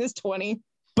watering this 20.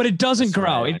 But it doesn't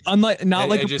grow. It, unlike not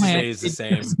like a just plant, stays the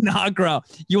same. Does not grow.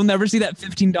 You'll never see that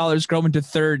 $15 grow into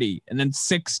 30 and then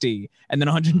 60 and then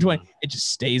 120. It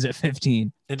just stays at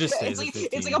 15. It just stays at 15.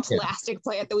 It's like a plastic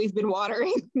plant that we've been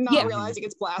watering, not realizing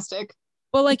it's plastic.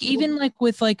 But like even like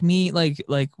with like me, like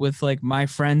with like my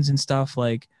friends and stuff,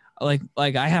 like I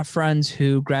have friends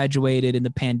who graduated in the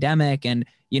pandemic, and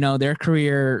you know their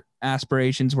career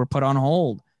aspirations were put on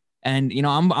hold. And you know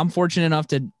I'm fortunate enough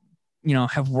to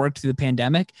have worked through the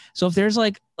pandemic. So if there's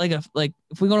like if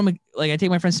we go to I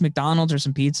take my friends to McDonald's or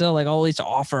some pizza, like I'll at least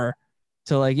offer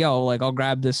to like, yo, like I'll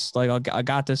grab this, like I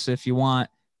got this if you want,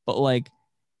 but like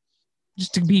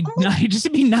just to be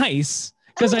nice.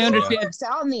 Because I understand it works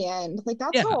out in the end. Like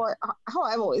that's how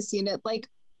I've always seen it. Like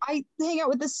I hang out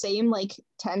with the same like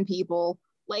 10 people.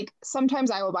 Like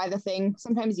sometimes I will buy the thing,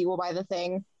 sometimes you will buy the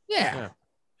thing. Yeah.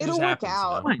 It'll work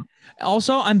out. Fine.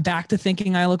 Also, I'm back to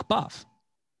thinking I look buff.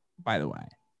 By the way,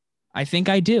 I think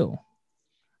I do.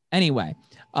 Anyway,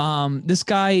 this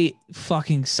guy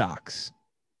fucking sucks.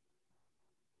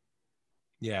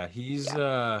 Yeah, he's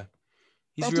real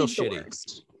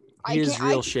shitty. He is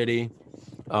real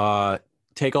shitty.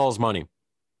 Take all his money.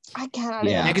 I cannot.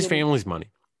 Take his family's money.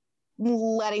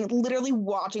 Literally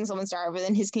watching someone starve, and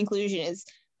then his conclusion is,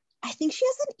 I think she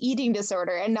has an eating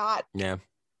disorder, and not. Yeah.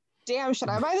 Damn, should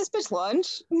I buy this bitch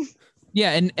lunch?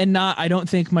 Yeah, and not. I don't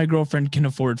think my girlfriend can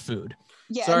afford food.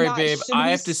 Yeah. Sorry, babe.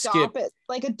 I have to skip. At,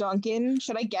 like a Dunkin'.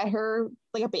 Should I get her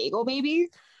like a bagel, maybe?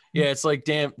 Yeah, it's like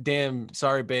damn.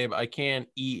 Sorry, babe. I can't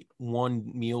eat one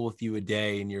meal with you a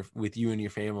day, and with you and your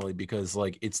family because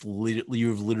like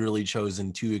you've literally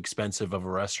chosen too expensive of a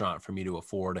restaurant for me to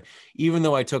afford. Even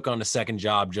though I took on a second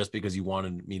job just because you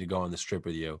wanted me to go on this trip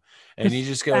with you, and he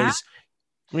just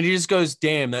goes,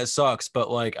 damn, that sucks. But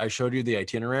like, I showed you the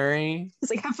itinerary. It's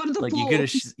like have fun at the pool.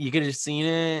 You could have seen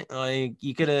it. Like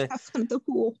you could have fun at the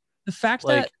pool. The fact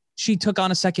that she took on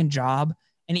a second job,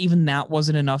 and even that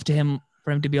wasn't enough to him. For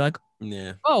him to be like,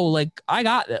 oh, like I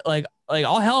got it, like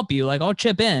I'll help you, like I'll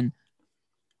chip in.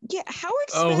 Yeah, how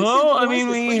expensive? Oh, I mean,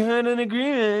 we had an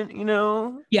agreement,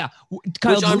 Yeah,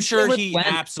 Kyle, which I'm sure he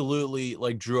absolutely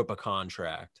like drew up a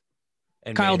contract.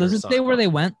 And Kyle, does it say where they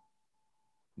went?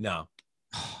 No,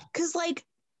 because like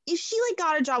if she like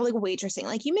got a job like waitressing,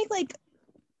 like you make like,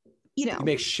 you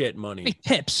make shit money.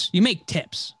 You make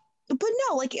tips. But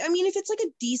no, like, I mean, if it's like a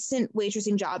decent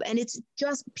waitressing job and it's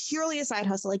just purely a side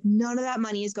hustle, like none of that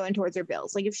money is going towards her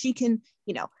bills. Like if she can,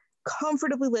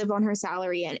 comfortably live on her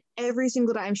salary and every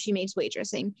single time she makes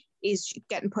waitressing is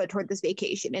getting put toward this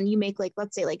vacation and you make like,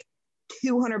 let's say like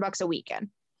 $200 a weekend,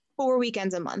 4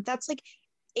 weekends a month, that's like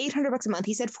 $800 a month.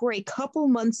 He said for a couple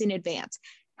months in advance.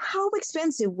 How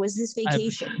expensive was this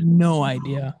vacation? I have no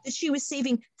idea. That she was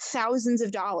saving thousands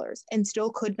of dollars and still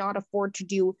could not afford to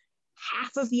do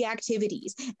half of the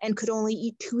activities and could only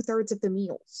eat 2/3 of the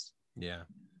meals. Yeah,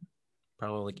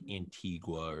 probably like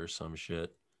Antigua or some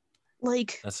shit.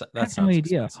 Like that's no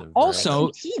idea. Also,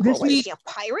 right? Antigua, was he a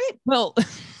pirate? Well,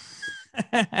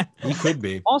 he could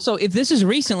be. Also, if this is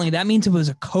recently, that means it was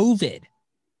a COVID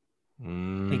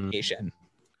vacation.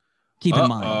 Keep in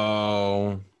mind.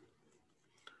 Oh.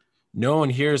 No one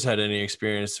here has had any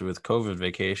experience with COVID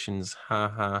vacations. Ha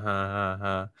ha ha ha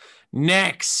ha.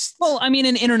 Next. Well, I mean,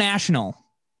 an international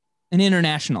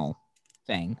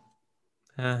thing.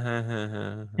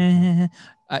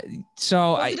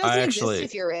 So it doesn't exist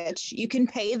if you're rich. You can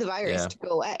pay the virus to go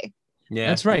away. Yeah,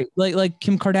 that's right. Like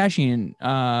Kim Kardashian,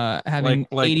 having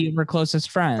 80 of her closest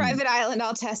friends. Private Island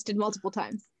all tested multiple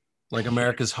times. Like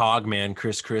America's Hogman,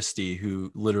 Chris Christie,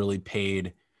 who literally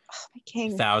paid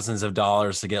thousands of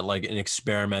dollars to get like an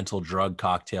experimental drug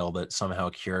cocktail that somehow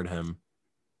cured him.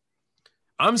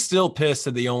 I'm still pissed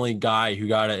that the only guy who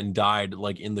got it and died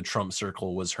like in the Trump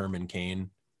circle was Herman Cain.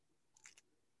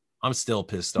 I'm still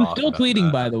pissed off. Still tweeting,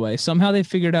 that. By the way. Somehow they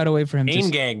figured out a way for him Cain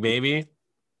to gang, baby.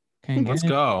 Cain Let's gang.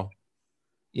 go.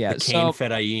 Yeah, the Cain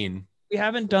Fedayeen. We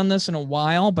haven't done this in a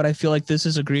while, but I feel like this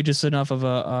is egregious enough of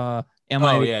a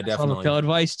definitely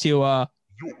FailAdvice to You're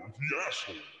the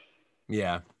asshole.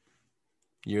 Yeah.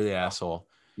 You're the asshole.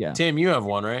 Yeah. Tim, you have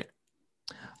one, right?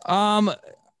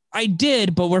 I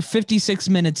did, but we're 56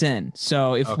 minutes in.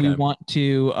 So if we want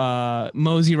to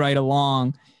mosey right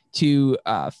along to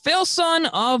Fail Son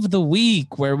of the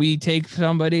Week, where we take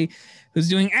somebody who's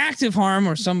doing active harm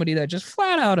or somebody that just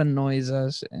flat out annoys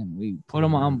us and we put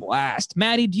them on blast.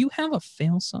 Maddy, do you have a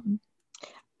Fail Son?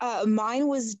 Mine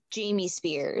was Jamie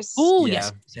Spears. Oh,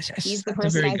 yes. He's the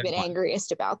person I've been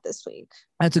angriest about this week.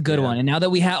 That's a good one. And now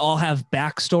that we all have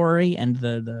backstory and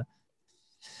the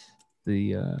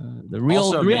real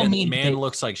also, real man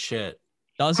looks like shit.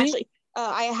 Does he? Actually,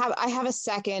 I have a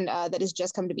second that has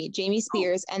just come to me. Jamie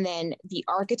Spears, and then the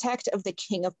architect of the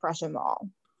King of Prussia Mall.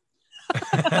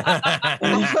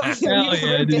 Hell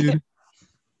yeah, dude.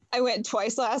 I went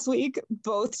twice last week.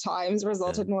 Both times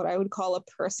resulted in what I would call a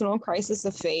personal crisis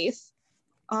of faith.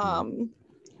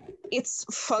 It's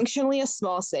functionally a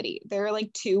small city. There are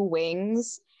like 2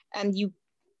 wings, and you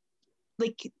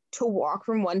like to walk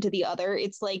from one to the other.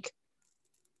 It's like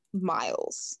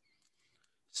miles.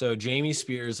 So Jamie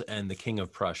Spears and the King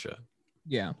of Prussia.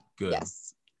 Yeah. Good.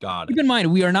 Yes. Got it. Keep in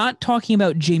mind, we are not talking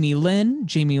about Jamie Lynn.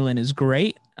 Jamie Lynn is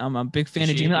great. I'm a big fan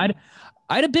of Jamie Lynn.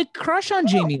 I had a big crush on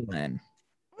Jamie Lynn.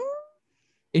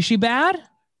 Is she bad?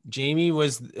 Tim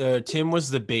was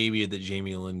the baby that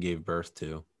Jamie Lynn gave birth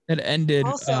to. It ended.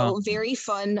 Also, very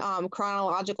fun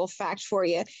chronological fact for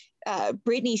you.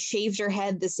 Britney shaved her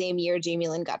head the same year Jamie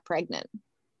Lynn got pregnant.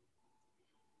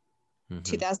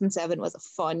 2007 was a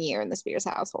fun year in the Spears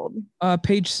household.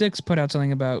 Page 6 put out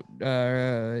something about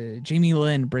Jamie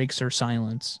Lynn breaks her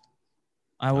silence.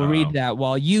 I will read that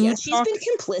while you. Yeah, she's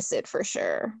been complicit for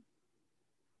sure.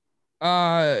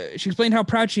 She explained how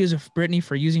proud she is of Britney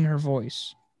for using her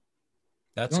voice.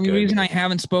 That's the only reason I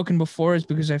haven't spoken before is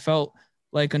because I felt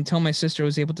like until my sister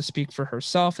was able to speak for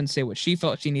herself and say what she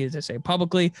felt she needed to say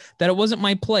publicly, that it wasn't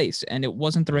my place and it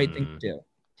wasn't the right thing to do.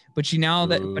 But now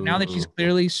that she's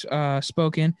clearly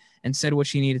spoken and said what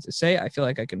she needed to say, I feel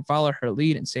like I can follow her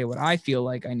lead and say what I feel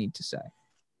like I need to say.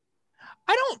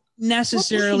 I don't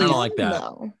necessarily like that.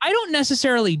 I don't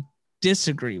necessarily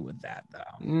disagree with that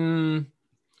though.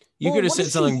 You could have said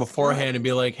something beforehand and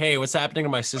be like, "Hey, what's happening to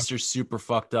my sister's super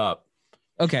fucked up."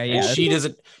 Okay, yeah. She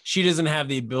doesn't have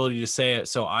the ability to say it,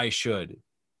 so I should.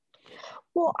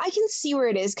 Well, I can see where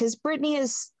it is because Britney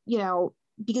is,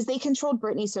 because they controlled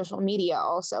Britney's social media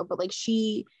also, but like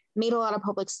she made a lot of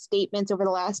public statements over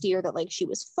the last year that like she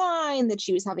was fine, that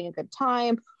she was having a good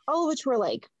time, all of which were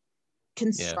like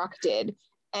constructed.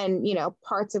 And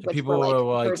parts of which people were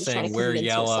like saying wear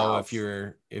yellow if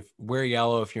you're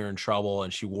in trouble,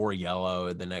 and she wore yellow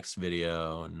in the next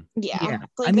video, and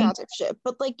like that type of shit.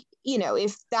 But like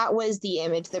if that was the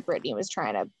image that Britney was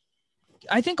trying to,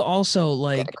 I think also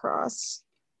like get across.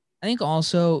 I think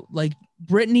also like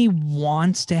Britney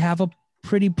wants to have a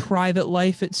pretty private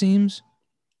life, it seems.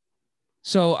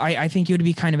 So I think it would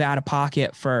be kind of out of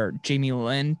pocket for Jamie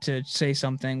Lynn to say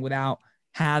something without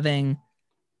having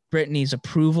Britney's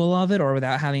approval of it, or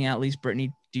without having at least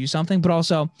Britney do something. But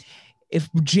also, if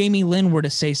Jamie Lynn were to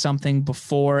say something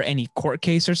before any court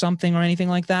case or something or anything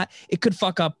like that, it could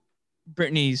fuck up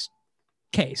Britney's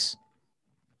case.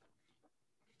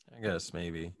 I guess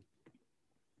maybe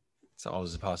it's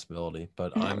always a possibility,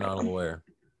 but I'm not a lawyer.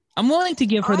 I'm willing to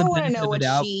give her the benefit know of the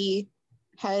doubt.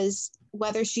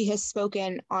 Whether she has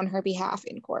spoken on her behalf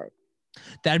in court.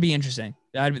 That'd be interesting.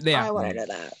 I want to know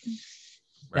that.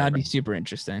 That'd be super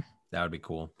interesting. That would be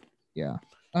cool. Yeah.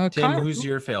 Tim, Kyle, who's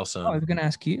your fail son? I was gonna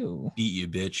ask you. Beat you,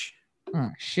 bitch. Oh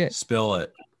shit. Spill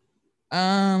it.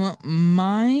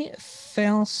 My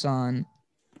fail son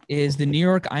is the New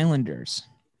York Islanders.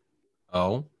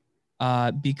 Oh.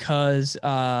 Because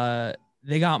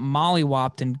they got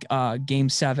mollywopped in Game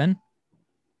 7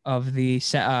 of the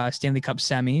Stanley Cup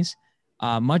semis,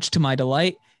 much to my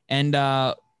delight. And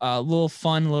a little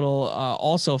fun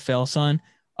also fail son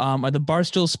are the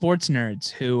Barstool Sports nerds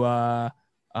who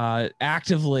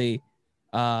actively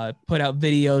put out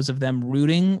videos of them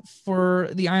rooting for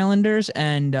the Islanders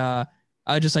and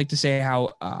I'd just like to say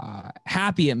how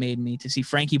happy it made me to see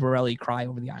Frankie Borelli cry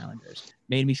over the Islanders.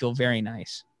 Made me feel very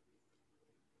nice.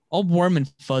 All warm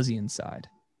and fuzzy inside.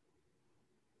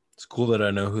 It's cool that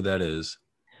I know who that is.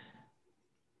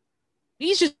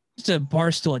 He's just a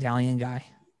Barstool Italian guy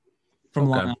from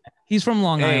Long Island. He's from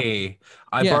Long Island. Hey,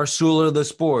 I Barstooler the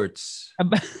sports.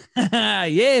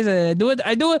 Yes, I do it.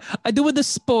 I do with the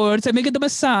sports. I make it the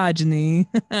misogyny.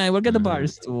 I work at the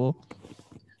Barstool.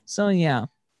 So yeah,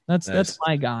 that's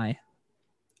my guy.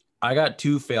 I got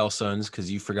 2 fail sons because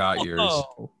you forgot yours.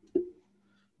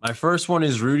 My first one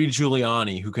is Rudy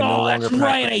Giuliani, who can no longer. That's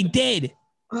right, I did.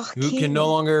 Who can no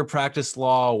longer practice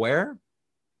law where?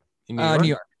 In New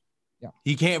York. Yeah.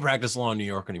 He can't practice law in New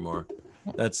York anymore.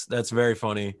 That's very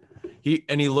funny. He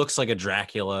looks like a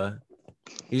Dracula.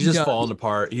 He's just falling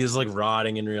apart. He's like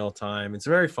rotting in real time. It's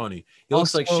very funny. He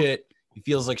looks like shit. He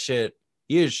feels like shit.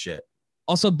 He is shit.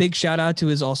 Also, big shout out to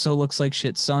his also looks like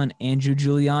shit son, Andrew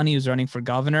Giuliani, who's running for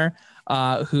governor,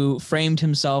 who framed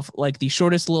himself like the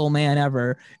shortest little man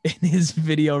ever in his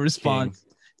video response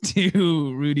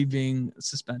to Rudy being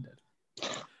suspended. I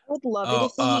would love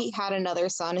it if he had another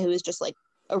son who was just like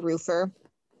a roofer.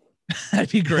 That'd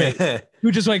be great.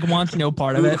 Who just like wants no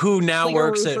part of it. Who now like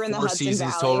works at Four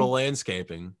Seasons Total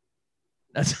Landscaping.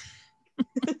 That's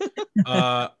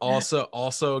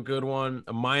also a good one,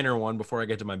 a minor one before I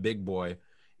get to my big boy,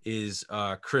 is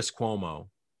Chris Cuomo.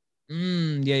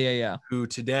 Yeah. Who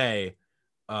today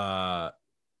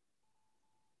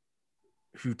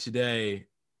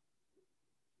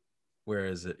where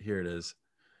is it? Here it is.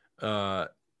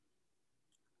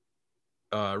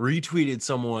 Retweeted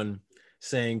someone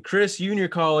saying, Chris, you and your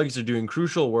colleagues are doing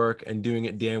crucial work and doing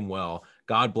it damn well.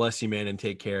 God bless you, man, and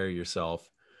take care of yourself.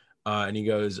 And he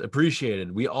goes,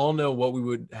 appreciated. We all know what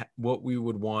we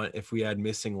would want if we had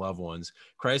missing loved ones.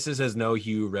 Crisis has no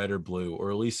hue, red or blue, or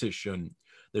at least it shouldn't.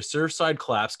 The Surfside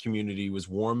Collapse community was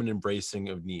warm and embracing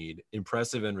of need,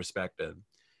 impressive and respected.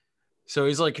 So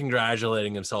he's like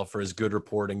congratulating himself for his good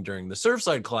reporting during the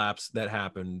Surfside Collapse that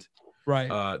happened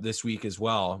this week as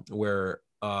well, where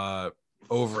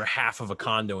over half of a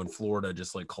condo in Florida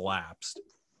just like collapsed.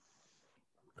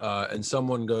 And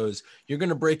someone goes, you're going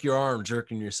to break your arm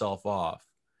jerking yourself off.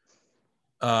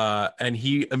 And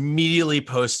he immediately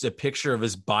posts a picture of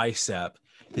his bicep,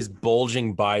 his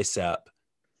bulging bicep,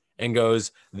 and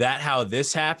goes, that how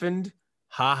this happened?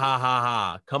 Ha, ha, ha,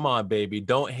 ha. Come on, baby.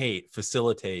 Don't hate.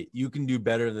 Facilitate. You can do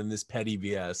better than this petty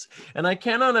BS. And I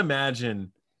cannot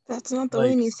imagine. That's not the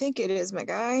way you think it is, my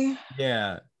guy.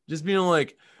 Yeah. Just being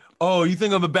like, oh, you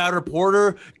think I'm a bad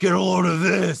reporter? Get a load of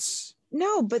this.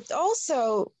 No, but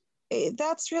also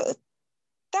that's real.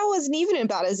 That wasn't even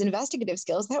about his investigative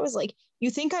skills. That was like, you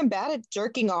think I'm bad at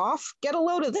jerking off? Get a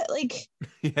load of that. Like,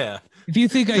 yeah. If you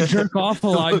think I jerk off a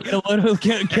lot, take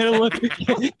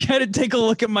a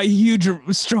look at my huge,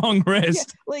 strong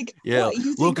wrist. Look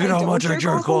at how much I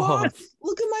jerk off.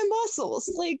 Look at my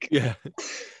muscles. Like, yeah.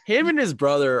 Him and his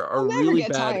brother are really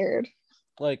bad. Tired.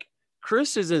 Like,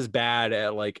 Chris is as bad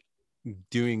at like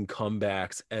doing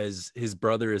comebacks as his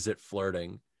brother is at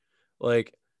flirting.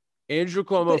 Like, Andrew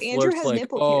Cuomo flirts has like,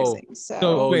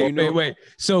 piercings, wait.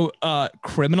 So,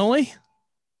 criminally?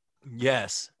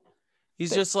 Yes.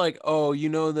 He's just like, oh, you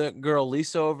know that girl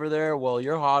Lisa over there? Well,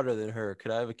 you're hotter than her.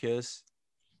 Could I have a kiss?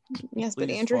 Yes, but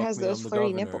Andrew has those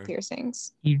flirty nipple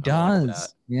piercings. He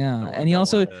does. Yeah. And he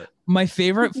also, my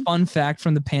favorite fun fact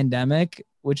from the pandemic,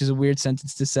 which is a weird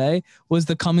sentence to say, was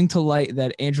the coming to light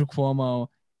that Andrew Cuomo,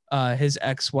 his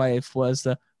ex-wife, was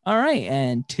the, all right,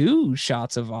 and 2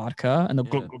 shots of vodka. And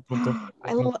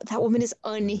I love that woman is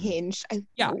unhinged. I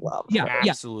love her.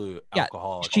 Absolute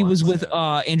alcoholic. She was with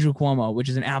Andrew Cuomo, which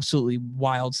is an absolutely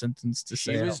wild sentence to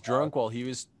say. She was drunk while he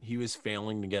was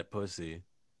failing to get pussy.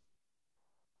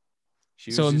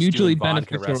 So a mutually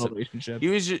beneficial relationship.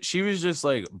 She was just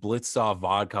like blitzed off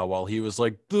vodka while he was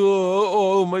like,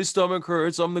 oh, my stomach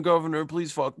hurts. I'm the governor.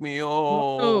 Please fuck me.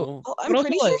 Oh, I'm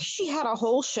pretty sure she had a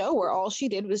whole show where all she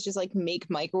did was just like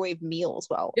make microwave meals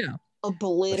while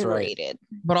obliterated.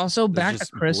 Right. But also back to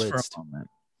Chris for a moment.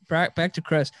 Back to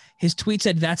Chris. His tweet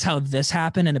said, that's how this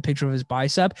happened, and a picture of his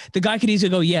bicep. The guy could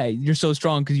easily go, yeah, you're so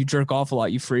strong because you jerk off a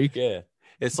lot, you freak. Yeah.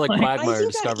 It's like Quagmire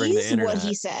discovering the internet. What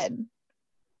he said.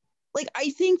 Like, I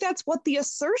think that's what the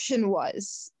assertion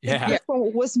was. Yeah.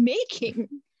 Was making.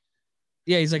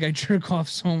 Yeah, he's like, I jerk off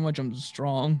so much, I'm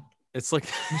strong. It's like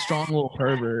I'm a strong little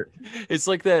pervert. It's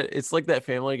like that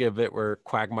Family Guy bit where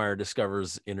Quagmire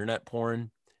discovers internet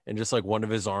porn and just like one of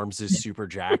his arms is super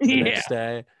jacked the next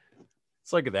day.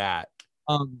 It's like that.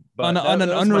 On an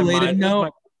unrelated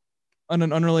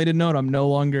note, I'm no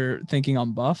longer thinking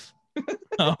I'm buff.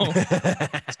 So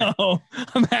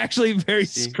I'm actually very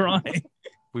scrawny.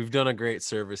 We've done a great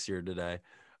service here today.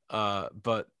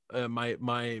 But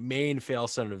my main fail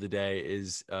son of the day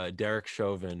is Derek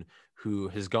Chauvin, who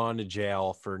has gone to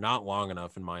jail for not long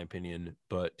enough, in my opinion,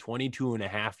 but 22 and a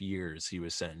half years he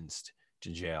was sentenced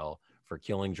to jail for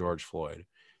killing George Floyd.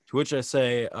 To which I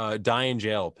say, die in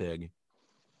jail, pig.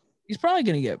 He's probably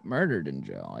going to get murdered in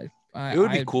jail. It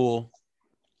would be cool,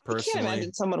 personally. I can't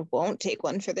imagine someone won't take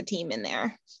one for the team in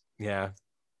there. Yeah.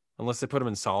 Unless they put him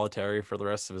in solitary for the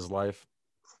rest of his life.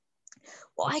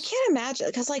 Well, I can't imagine,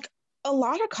 because like a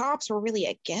lot of cops were really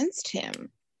against him.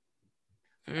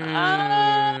 No,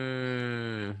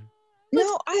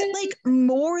 I like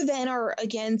more than are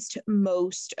against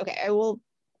most. Okay, I will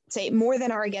say more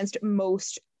than are against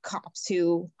most cops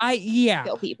who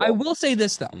kill people. I will say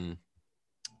this though.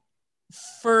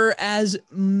 For as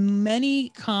many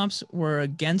cops were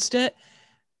against it,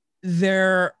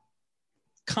 their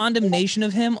condemnation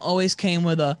of him always came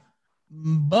with a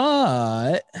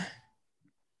but.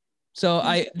 So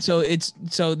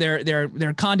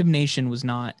their condemnation was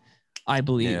not, I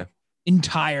believe,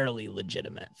 entirely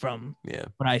legitimate from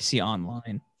what I see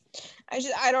online.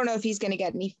 I don't know if he's going to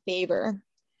get any favor.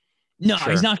 No,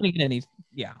 he's not going to get any.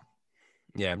 Yeah,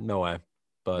 no way.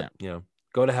 But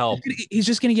go to hell. He's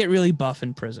just going to get really buff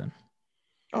in prison.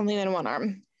 Only in one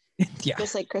arm. Yeah,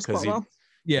 just like Chris Cuomo.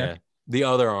 Yeah, the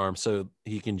other arm, so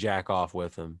he can jack off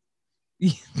with him.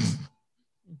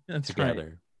 That's together.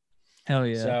 Right. Hell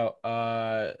yeah. So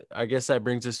I guess that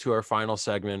brings us to our final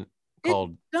segment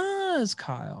called. It does,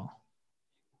 Kyle.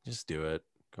 Just do it.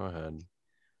 Go ahead.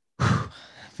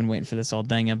 I've been waiting for this all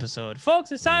dang episode.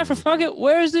 Folks, it's time for Fuck It.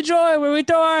 Where's the joy? Where we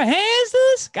throw our hands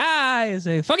to the sky and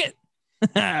say, fuck it.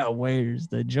 Where's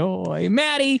the joy?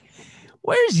 Maddy,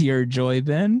 where's your joy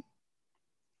been?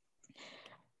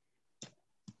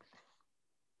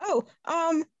 Oh,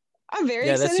 I'm very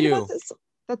excited about this.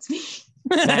 That's me.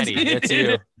 Maddy, that's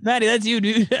you. Maddy, that's you,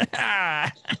 dude.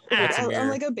 I'm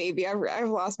like a baby. I've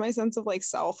lost my sense of like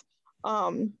self.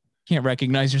 Can't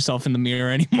recognize yourself in the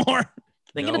mirror anymore.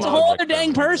 Thinking it's a whole other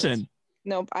dang person.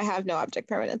 Nope, I have no object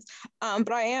permanence.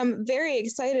 But I am very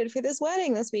excited for this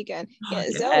wedding this weekend.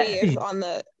 Zoe, if on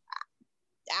the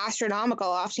astronomical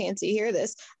off chance you hear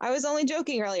this, I was only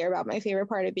joking earlier about my favorite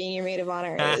part of being your maid of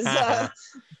honor is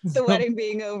the wedding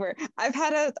being over. I've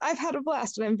had a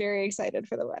blast, and I'm very excited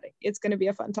for the wedding. It's going to be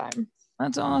a fun time.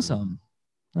 That's awesome.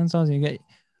 That's awesome.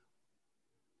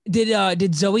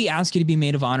 Did Zoe ask you to be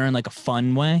maid of honor in like a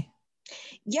fun way?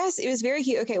 Yes, it was very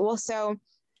cute. Okay, well, so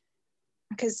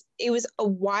because it was a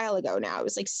while ago now, it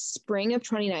was like spring of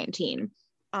 2019.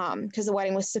 Because the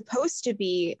wedding was supposed to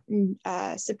be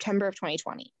September of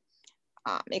 2020.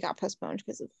 It got postponed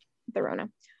because of the Rona.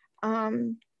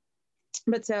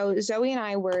 But so Zoe and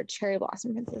I were cherry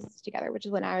blossom princesses together, which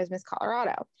is when I was Miss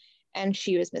Colorado and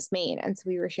she was Miss Maine. And so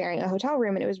we were sharing a hotel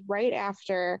room, and it was right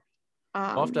after.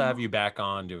 I'll have to have you back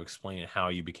on to explain how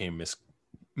you became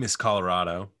Miss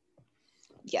Colorado.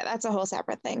 Yeah, that's a whole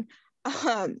separate thing.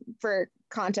 For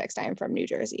context, I am from New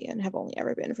Jersey and have only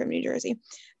ever been from New Jersey.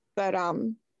 But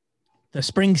the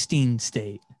Springsteen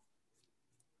state.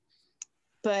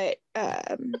 But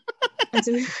and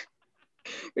so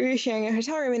we were sharing a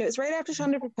hotel room, and it was right after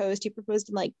Shonda proposed. He proposed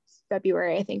in like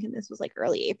February, I think, and this was like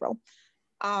early April.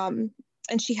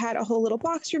 And she had a whole little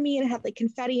box for me, and it had like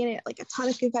confetti in it, like a ton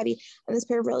of confetti, and this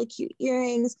pair of really cute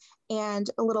earrings, and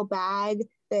a little bag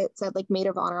that said like maid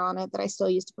of honor on it that I still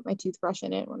use to put my toothbrush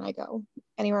in it when I go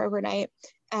anywhere overnight,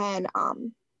 and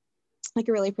like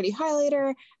a really pretty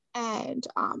highlighter, and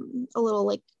a little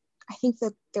like, I think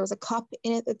that there was a cup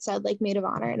in it that said like maid of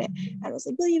honor in it, and I was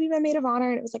like, will you be my maid of honor?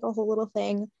 And it was like a whole little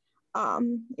thing.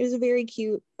 It was a very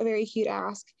cute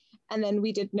ask. And then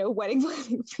we did no wedding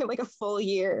planning for like a full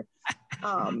year.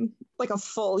 Like a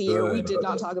full year. We did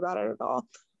not talk about it at all.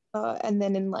 And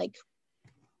then in like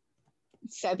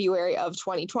February of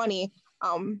 2020,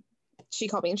 she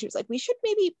called me and she was like, maybe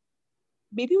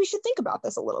we should think about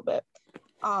this a little bit.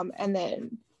 And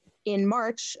then in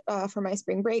March, for my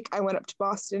spring break, I went up to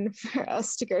Boston for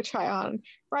us to go try on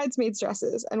bridesmaids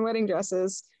dresses and wedding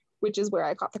dresses, which is where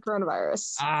I caught the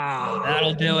coronavirus.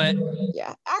 That'll do it.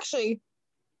 Yeah, actually,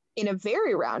 in a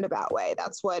very roundabout way,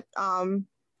 that's what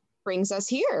brings us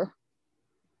here.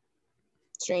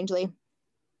 Strangely.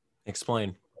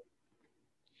 Explain.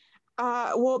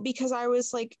 Well, because I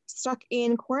was like stuck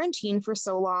in quarantine for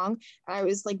so long, and I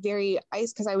was like very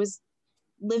iced because I was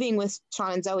living with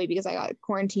Sean and Zoe because I got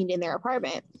quarantined in their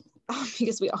apartment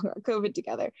because we all got COVID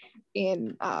together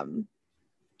in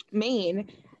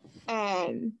Maine,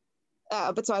 and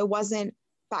but so I wasn't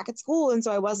back at school, and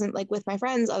so I wasn't like with my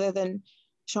friends other than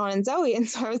Sean and Zoe, and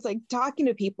so I was like talking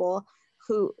to people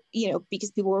who,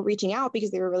 because people were reaching out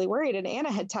because they were really worried, and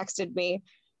Anna had texted me.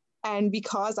 And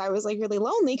because I was like really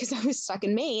lonely because I was stuck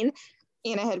in Maine,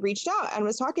 Anna had reached out and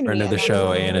was talking to me. Friend of the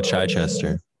show, Anna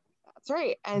Chichester. That's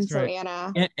right. And That's so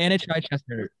right. Anna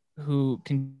Chichester, who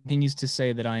continues to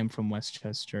say that I am from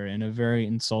Westchester in a very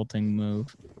insulting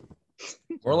move.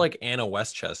 Or like Anna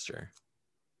Westchester.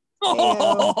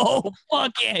 Oh,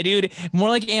 fuck yeah, dude. More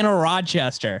like Anna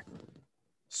Rochester.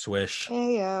 Swish.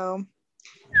 Heyo.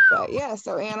 But yeah,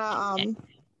 so Anna,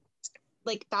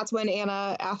 like that's when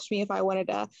Anna asked me if I wanted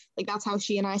to, like that's how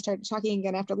she and I started talking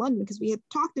again after London, because we had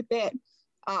talked a bit.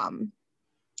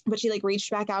 But she like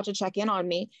reached back out to check in on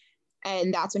me.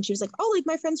 And that's when she was like, oh, like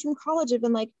my friends from college have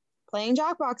been like playing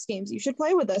Jackbox games. You should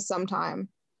play with us sometime.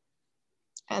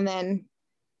 And then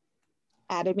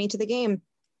added me to the game.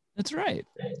 That's right.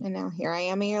 And now here I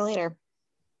am a year later.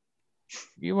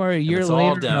 You are a year it's later.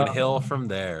 All downhill from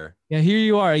there. Yeah, here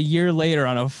you are a year later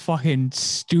on a fucking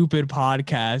stupid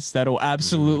podcast that'll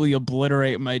absolutely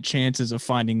obliterate my chances of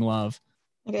finding love.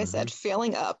 Like I said,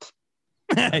 failing up.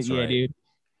 Yeah, right. dude.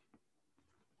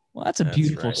 Well, that's a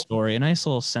beautiful story. A nice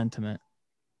little sentiment.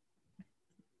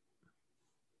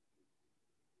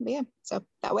 But yeah, so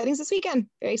that wedding's this weekend.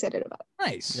 Very excited about it.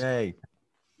 Nice. Yay.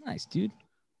 Nice, dude.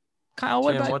 Kyle,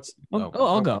 what Tim, about... what's...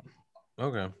 I'll go.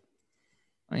 Okay.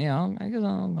 Yeah, I guess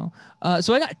I'll go.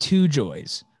 So I got two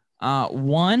joys.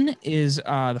 One is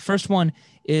the first one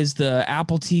is the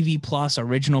Apple TV Plus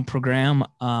original program,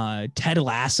 Ted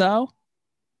Lasso.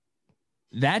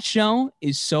 That show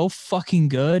is so fucking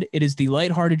good. It is the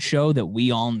lighthearted show that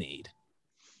we all need.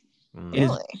 It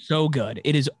is so good.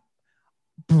 It is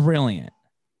brilliant.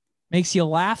 Makes you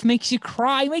laugh, makes you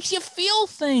cry, makes you feel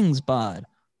things, bud.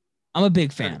 I'm a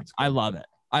big fan. I love it.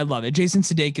 I love it. Jason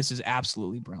Sudeikis is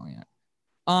absolutely brilliant.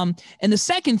 And the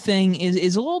second thing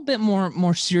is a little bit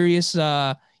more serious. In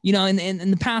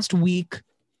the past week,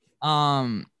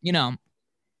 some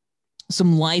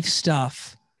life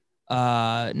stuff.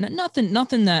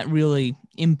 Nothing that really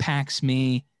impacts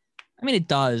me. I mean, it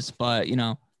does, but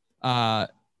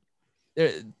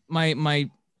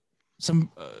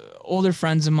some older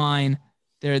friends of mine,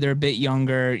 they're a bit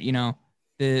younger.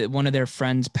 One of their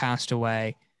friends passed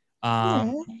away,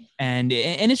 and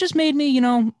it's just made me,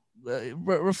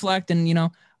 reflect,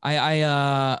 and I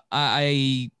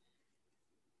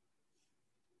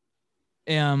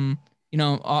am,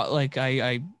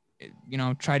 I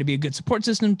try to be a good support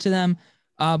system to them,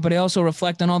 but I also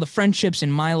reflect on all the friendships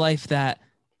in my life that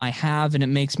I have, and it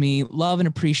makes me love and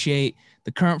appreciate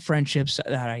the current friendships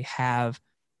that I have,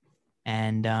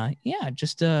 and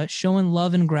just showing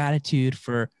love and gratitude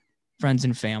for friends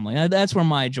and family. That's where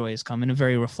my joy has come, in a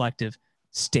very reflective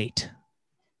state.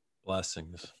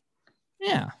 Blessings.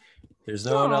 Yeah. There's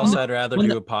no one else I'd rather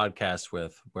do a podcast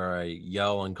with where I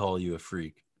yell and call you a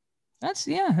freak.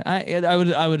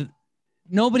 I would.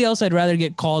 Nobody else I'd rather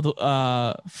get called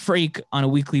freak on a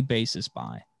weekly basis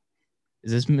by.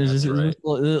 Is this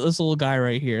little guy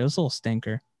right here? This little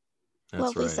stinker. That's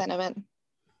Lovely right. sentiment.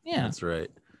 Yeah, that's right.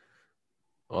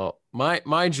 Well,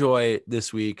 my joy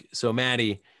this week. So,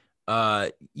 Maddy,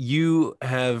 you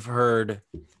have heard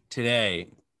today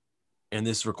in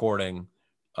this recording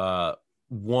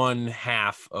one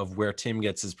half of where Tim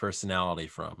gets his personality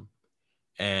from.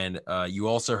 And you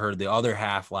also heard the other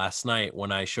half last night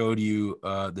when I showed you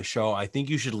the show I Think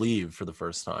You Should Leave for the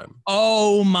first time.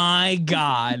 Oh, my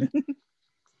God.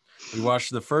 We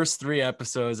watched the first 3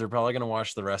 episodes. They're probably going to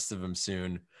watch the rest of them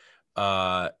soon.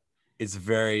 It's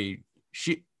very...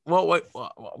 What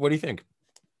do you think?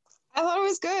 I thought it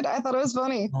was good. I thought it was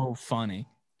funny. Oh, funny.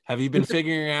 Have you been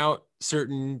figuring out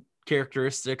certain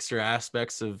characteristics or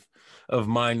aspects of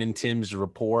mine and Tim's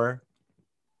rapport?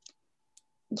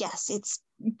 Yes, it's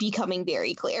becoming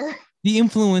very clear. The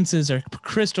influences are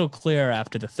crystal clear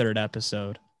after the 3rd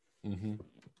episode.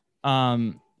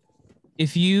 Mm-hmm.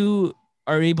 If you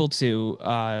are able to,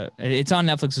 it's on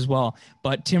Netflix as well,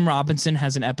 but Tim Robinson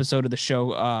has an episode of the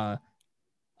show,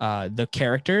 The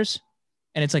Characters,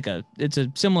 and it's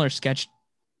a similar sketch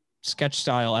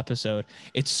style episode.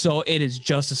 It is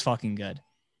just as fucking good.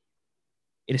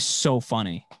 It is so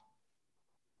funny.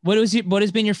 What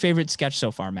has been your favorite sketch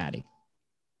so far, Maddy?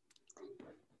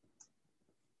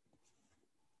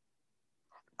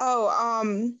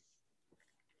 The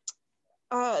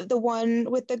one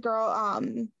with the girl,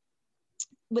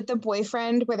 with the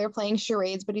boyfriend where they're playing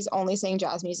charades, but he's only saying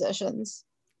jazz musicians.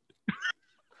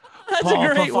 That's Paul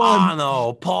a great one.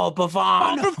 Paul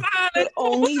Pafano. But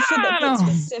only for but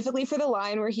specifically for the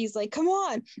line where he's like, "Come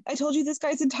on, I told you this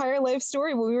guy's entire life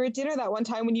story when we were at dinner that one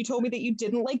time when you told me that you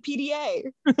didn't like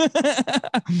PDA."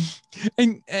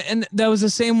 and that was the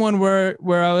same one where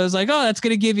I was like, "Oh, that's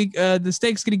gonna give you the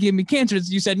steak's gonna give me cancer."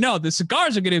 You said, "No, the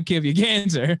cigars are gonna give you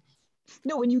cancer."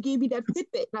 No, when you gave me that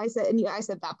Fitbit, and I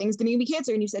said that thing's gonna give me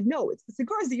cancer, and you said, "No, it's the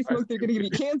cigars that you smoke. They're gonna give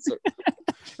you cancer."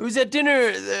 It was at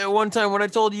dinner one time when I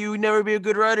told you you'd never be a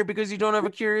good writer because you don't have a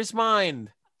curious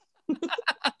mind.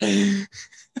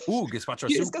 Ooh, gazpacho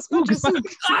soup. Gazpacho soup.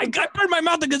 I burned my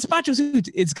mouth with gazpacho soup.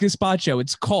 It's gazpacho.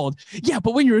 It's cold. Yeah,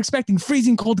 but when you're expecting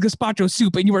freezing cold gazpacho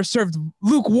soup and you are served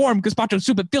lukewarm gazpacho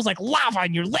soup, it feels like lava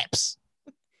on your lips.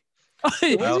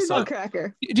 Where's your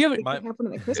nutcracker? Do you have one of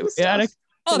the Christmas stuff?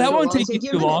 Oh, that won't take you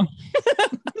too long.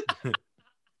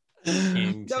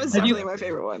 That was definitely my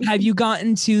favorite one. Have you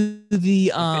gotten to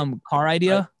the car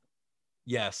idea?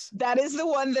 Yes. That is the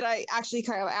one that I actually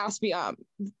kind of asked me.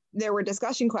 There were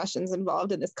discussion questions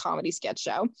involved in this comedy sketch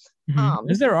show.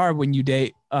 As there are when you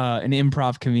date an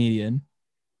improv comedian.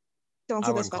 Don't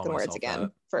say those fucking words again.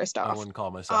 That. First off, I wouldn't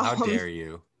call myself. How dare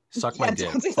you? Suck my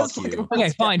dick. Fuck you. Okay,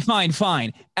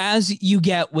 fine. As you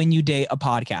get when you date a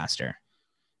podcaster.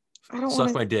 I don't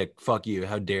suck my dick. Fuck you.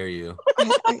 How dare you?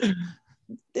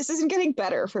 This isn't getting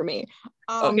better for me.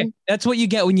 Okay, that's what you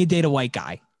get when you date a white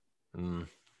guy. All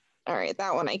right,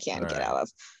 that one I can't get out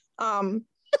of.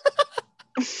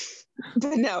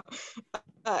 But no,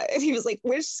 he was like,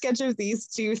 which sketch of these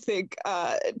do you think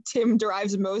Tim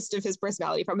derives most of his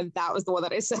personality from? And that was the one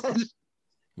that I said.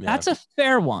 Yeah. That's a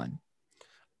fair one.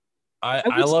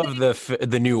 I love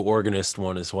the new organist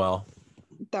one as well.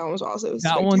 That one was also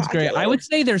that one's great. I would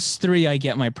say there's 3 I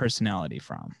get my personality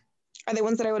from. Are they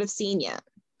ones that I would have seen yet?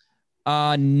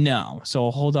 No. So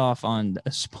I'll hold off on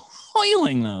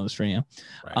spoiling those for you.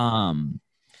 Right.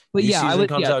 But new season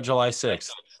comes out July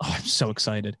 6th. Oh, I'm so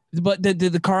excited. But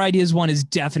the car ideas one is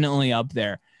definitely up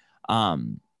there.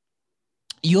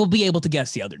 You'll be able to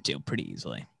guess the other 2 pretty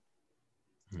easily.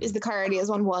 Is the car ideas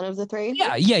one of the 3?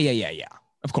 Yeah.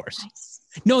 Of course. Nice.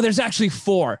 No, there's actually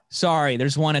 4. Sorry,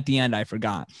 there's one at the end I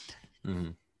forgot.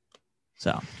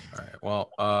 So. All right. Well,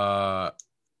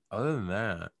 other than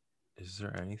that, is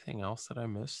there anything else that I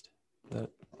missed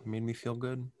that made me feel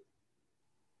good?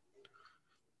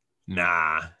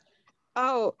 Nah.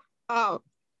 Oh,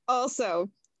 also,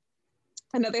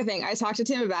 another thing. I talked to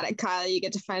Tim about it. Kyle, you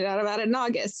get to find out about it in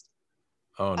August.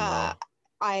 Oh, no.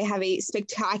 I have a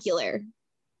spectacular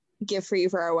gift for you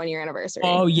for our 1-year anniversary.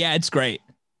 Oh, yeah, it's great.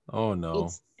 Oh, no.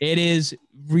 It is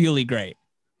really great.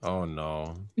 Oh,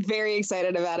 no. Very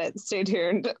excited about it. Stay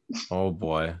tuned. Oh,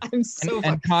 boy. I'm so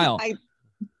and Kyle. I'm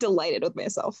delighted with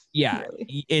myself. Yeah,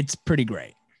 really. It's pretty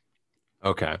great.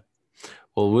 Okay.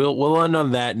 Well, we'll end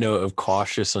on that note of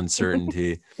cautious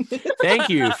uncertainty. Thank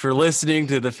you for listening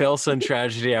to the FailSon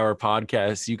Tragedy Hour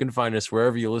podcast. You can find us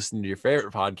wherever you listen to your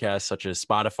favorite podcasts, such as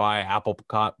Spotify, Apple.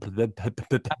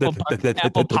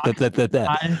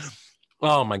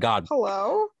 Oh my God.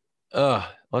 Hello.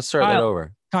 Let's start that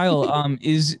over. Kyle,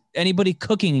 is anybody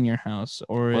cooking in your house,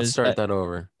 or let's start that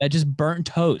over? That just burnt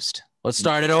toast. Let's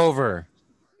start it over.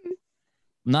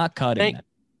 I'm not cutting it.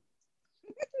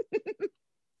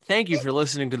 Thank you for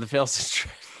listening to the FailSon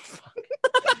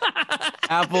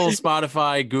Apple,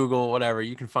 Spotify, Google, whatever.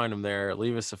 You can find them there.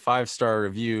 Leave us a 5-star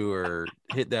review or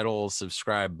hit that old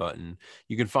subscribe button.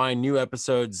 You can find new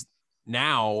episodes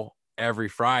now every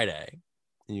Friday.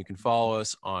 And you can follow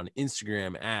us on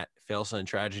Instagram at FailSon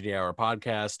Tragedy Hour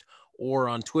Podcast or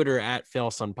on Twitter at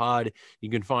FailSonPod. You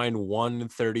can find 1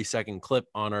 30-second clip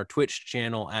on our Twitch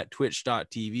channel at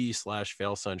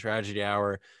twitch.tv/FailSon Tragedy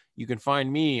Hour. You can find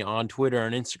me on Twitter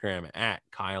and Instagram at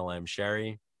Kyle M.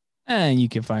 Sherry. And you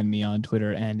can find me on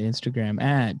Twitter and Instagram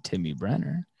at Timmy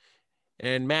Brenner.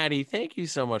 And Maddy, thank you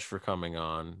so much for coming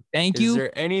on. Thank you. Is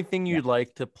there anything you'd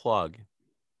like to plug?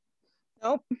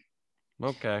 Nope.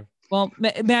 Okay. Well,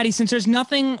 Maddy, since there's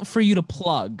nothing for you to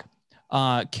plug,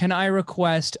 can I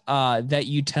request that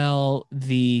you tell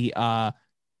the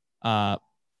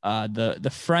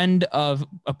friend of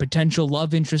a potential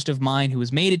love interest of mine who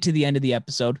has made it to the end of the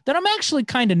episode that I'm actually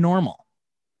kind of normal.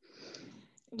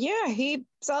 Yeah, he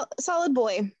solid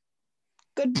boy.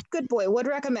 Good boy. Would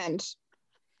recommend.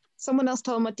 Someone else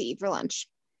told him what to eat for lunch.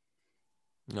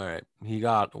 All right. He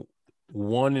got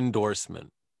 1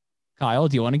 endorsement. Kyle,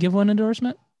 do you want to give 1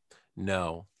 endorsement?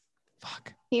 No.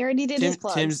 Fuck. He already did his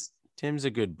plugs. Tim's a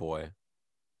good boy.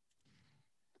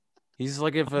 He's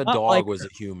like if a dog was a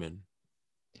human.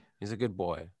 He's a good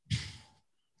boy.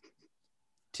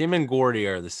 Tim and Gordy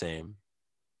are the same.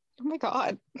 Oh my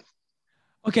God.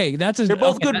 Okay, they're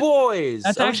both good boys.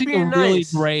 That's actually a really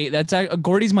great. That's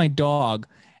Gordy's my dog,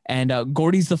 and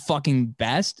Gordy's the fucking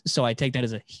best. So I take that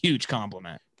as a huge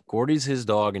compliment. Gordy's his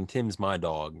dog, and Tim's my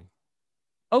dog.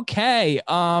 Okay.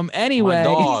 Anyway, my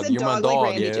dog. You're my dog, like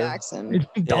Randy yeah. Jackson.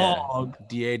 Dog.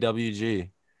 DAWG.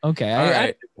 Okay. All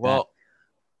right. Well,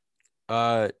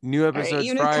 new episodes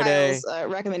even Friday. If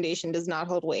Kyle's recommendation does not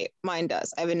hold weight, mine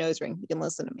does. I have a nose ring. You can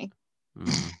listen to me.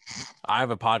 I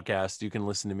have a podcast. You can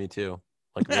listen to me too.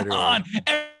 Like literally.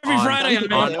 Every Friday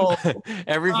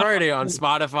every Friday on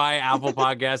Spotify, Apple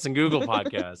Podcasts, and Google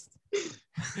Podcasts.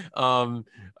 All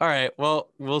right. Well,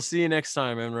 we'll see you next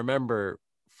time. And remember,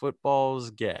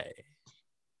 football's gay.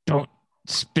 Don't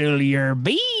spill your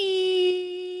beans.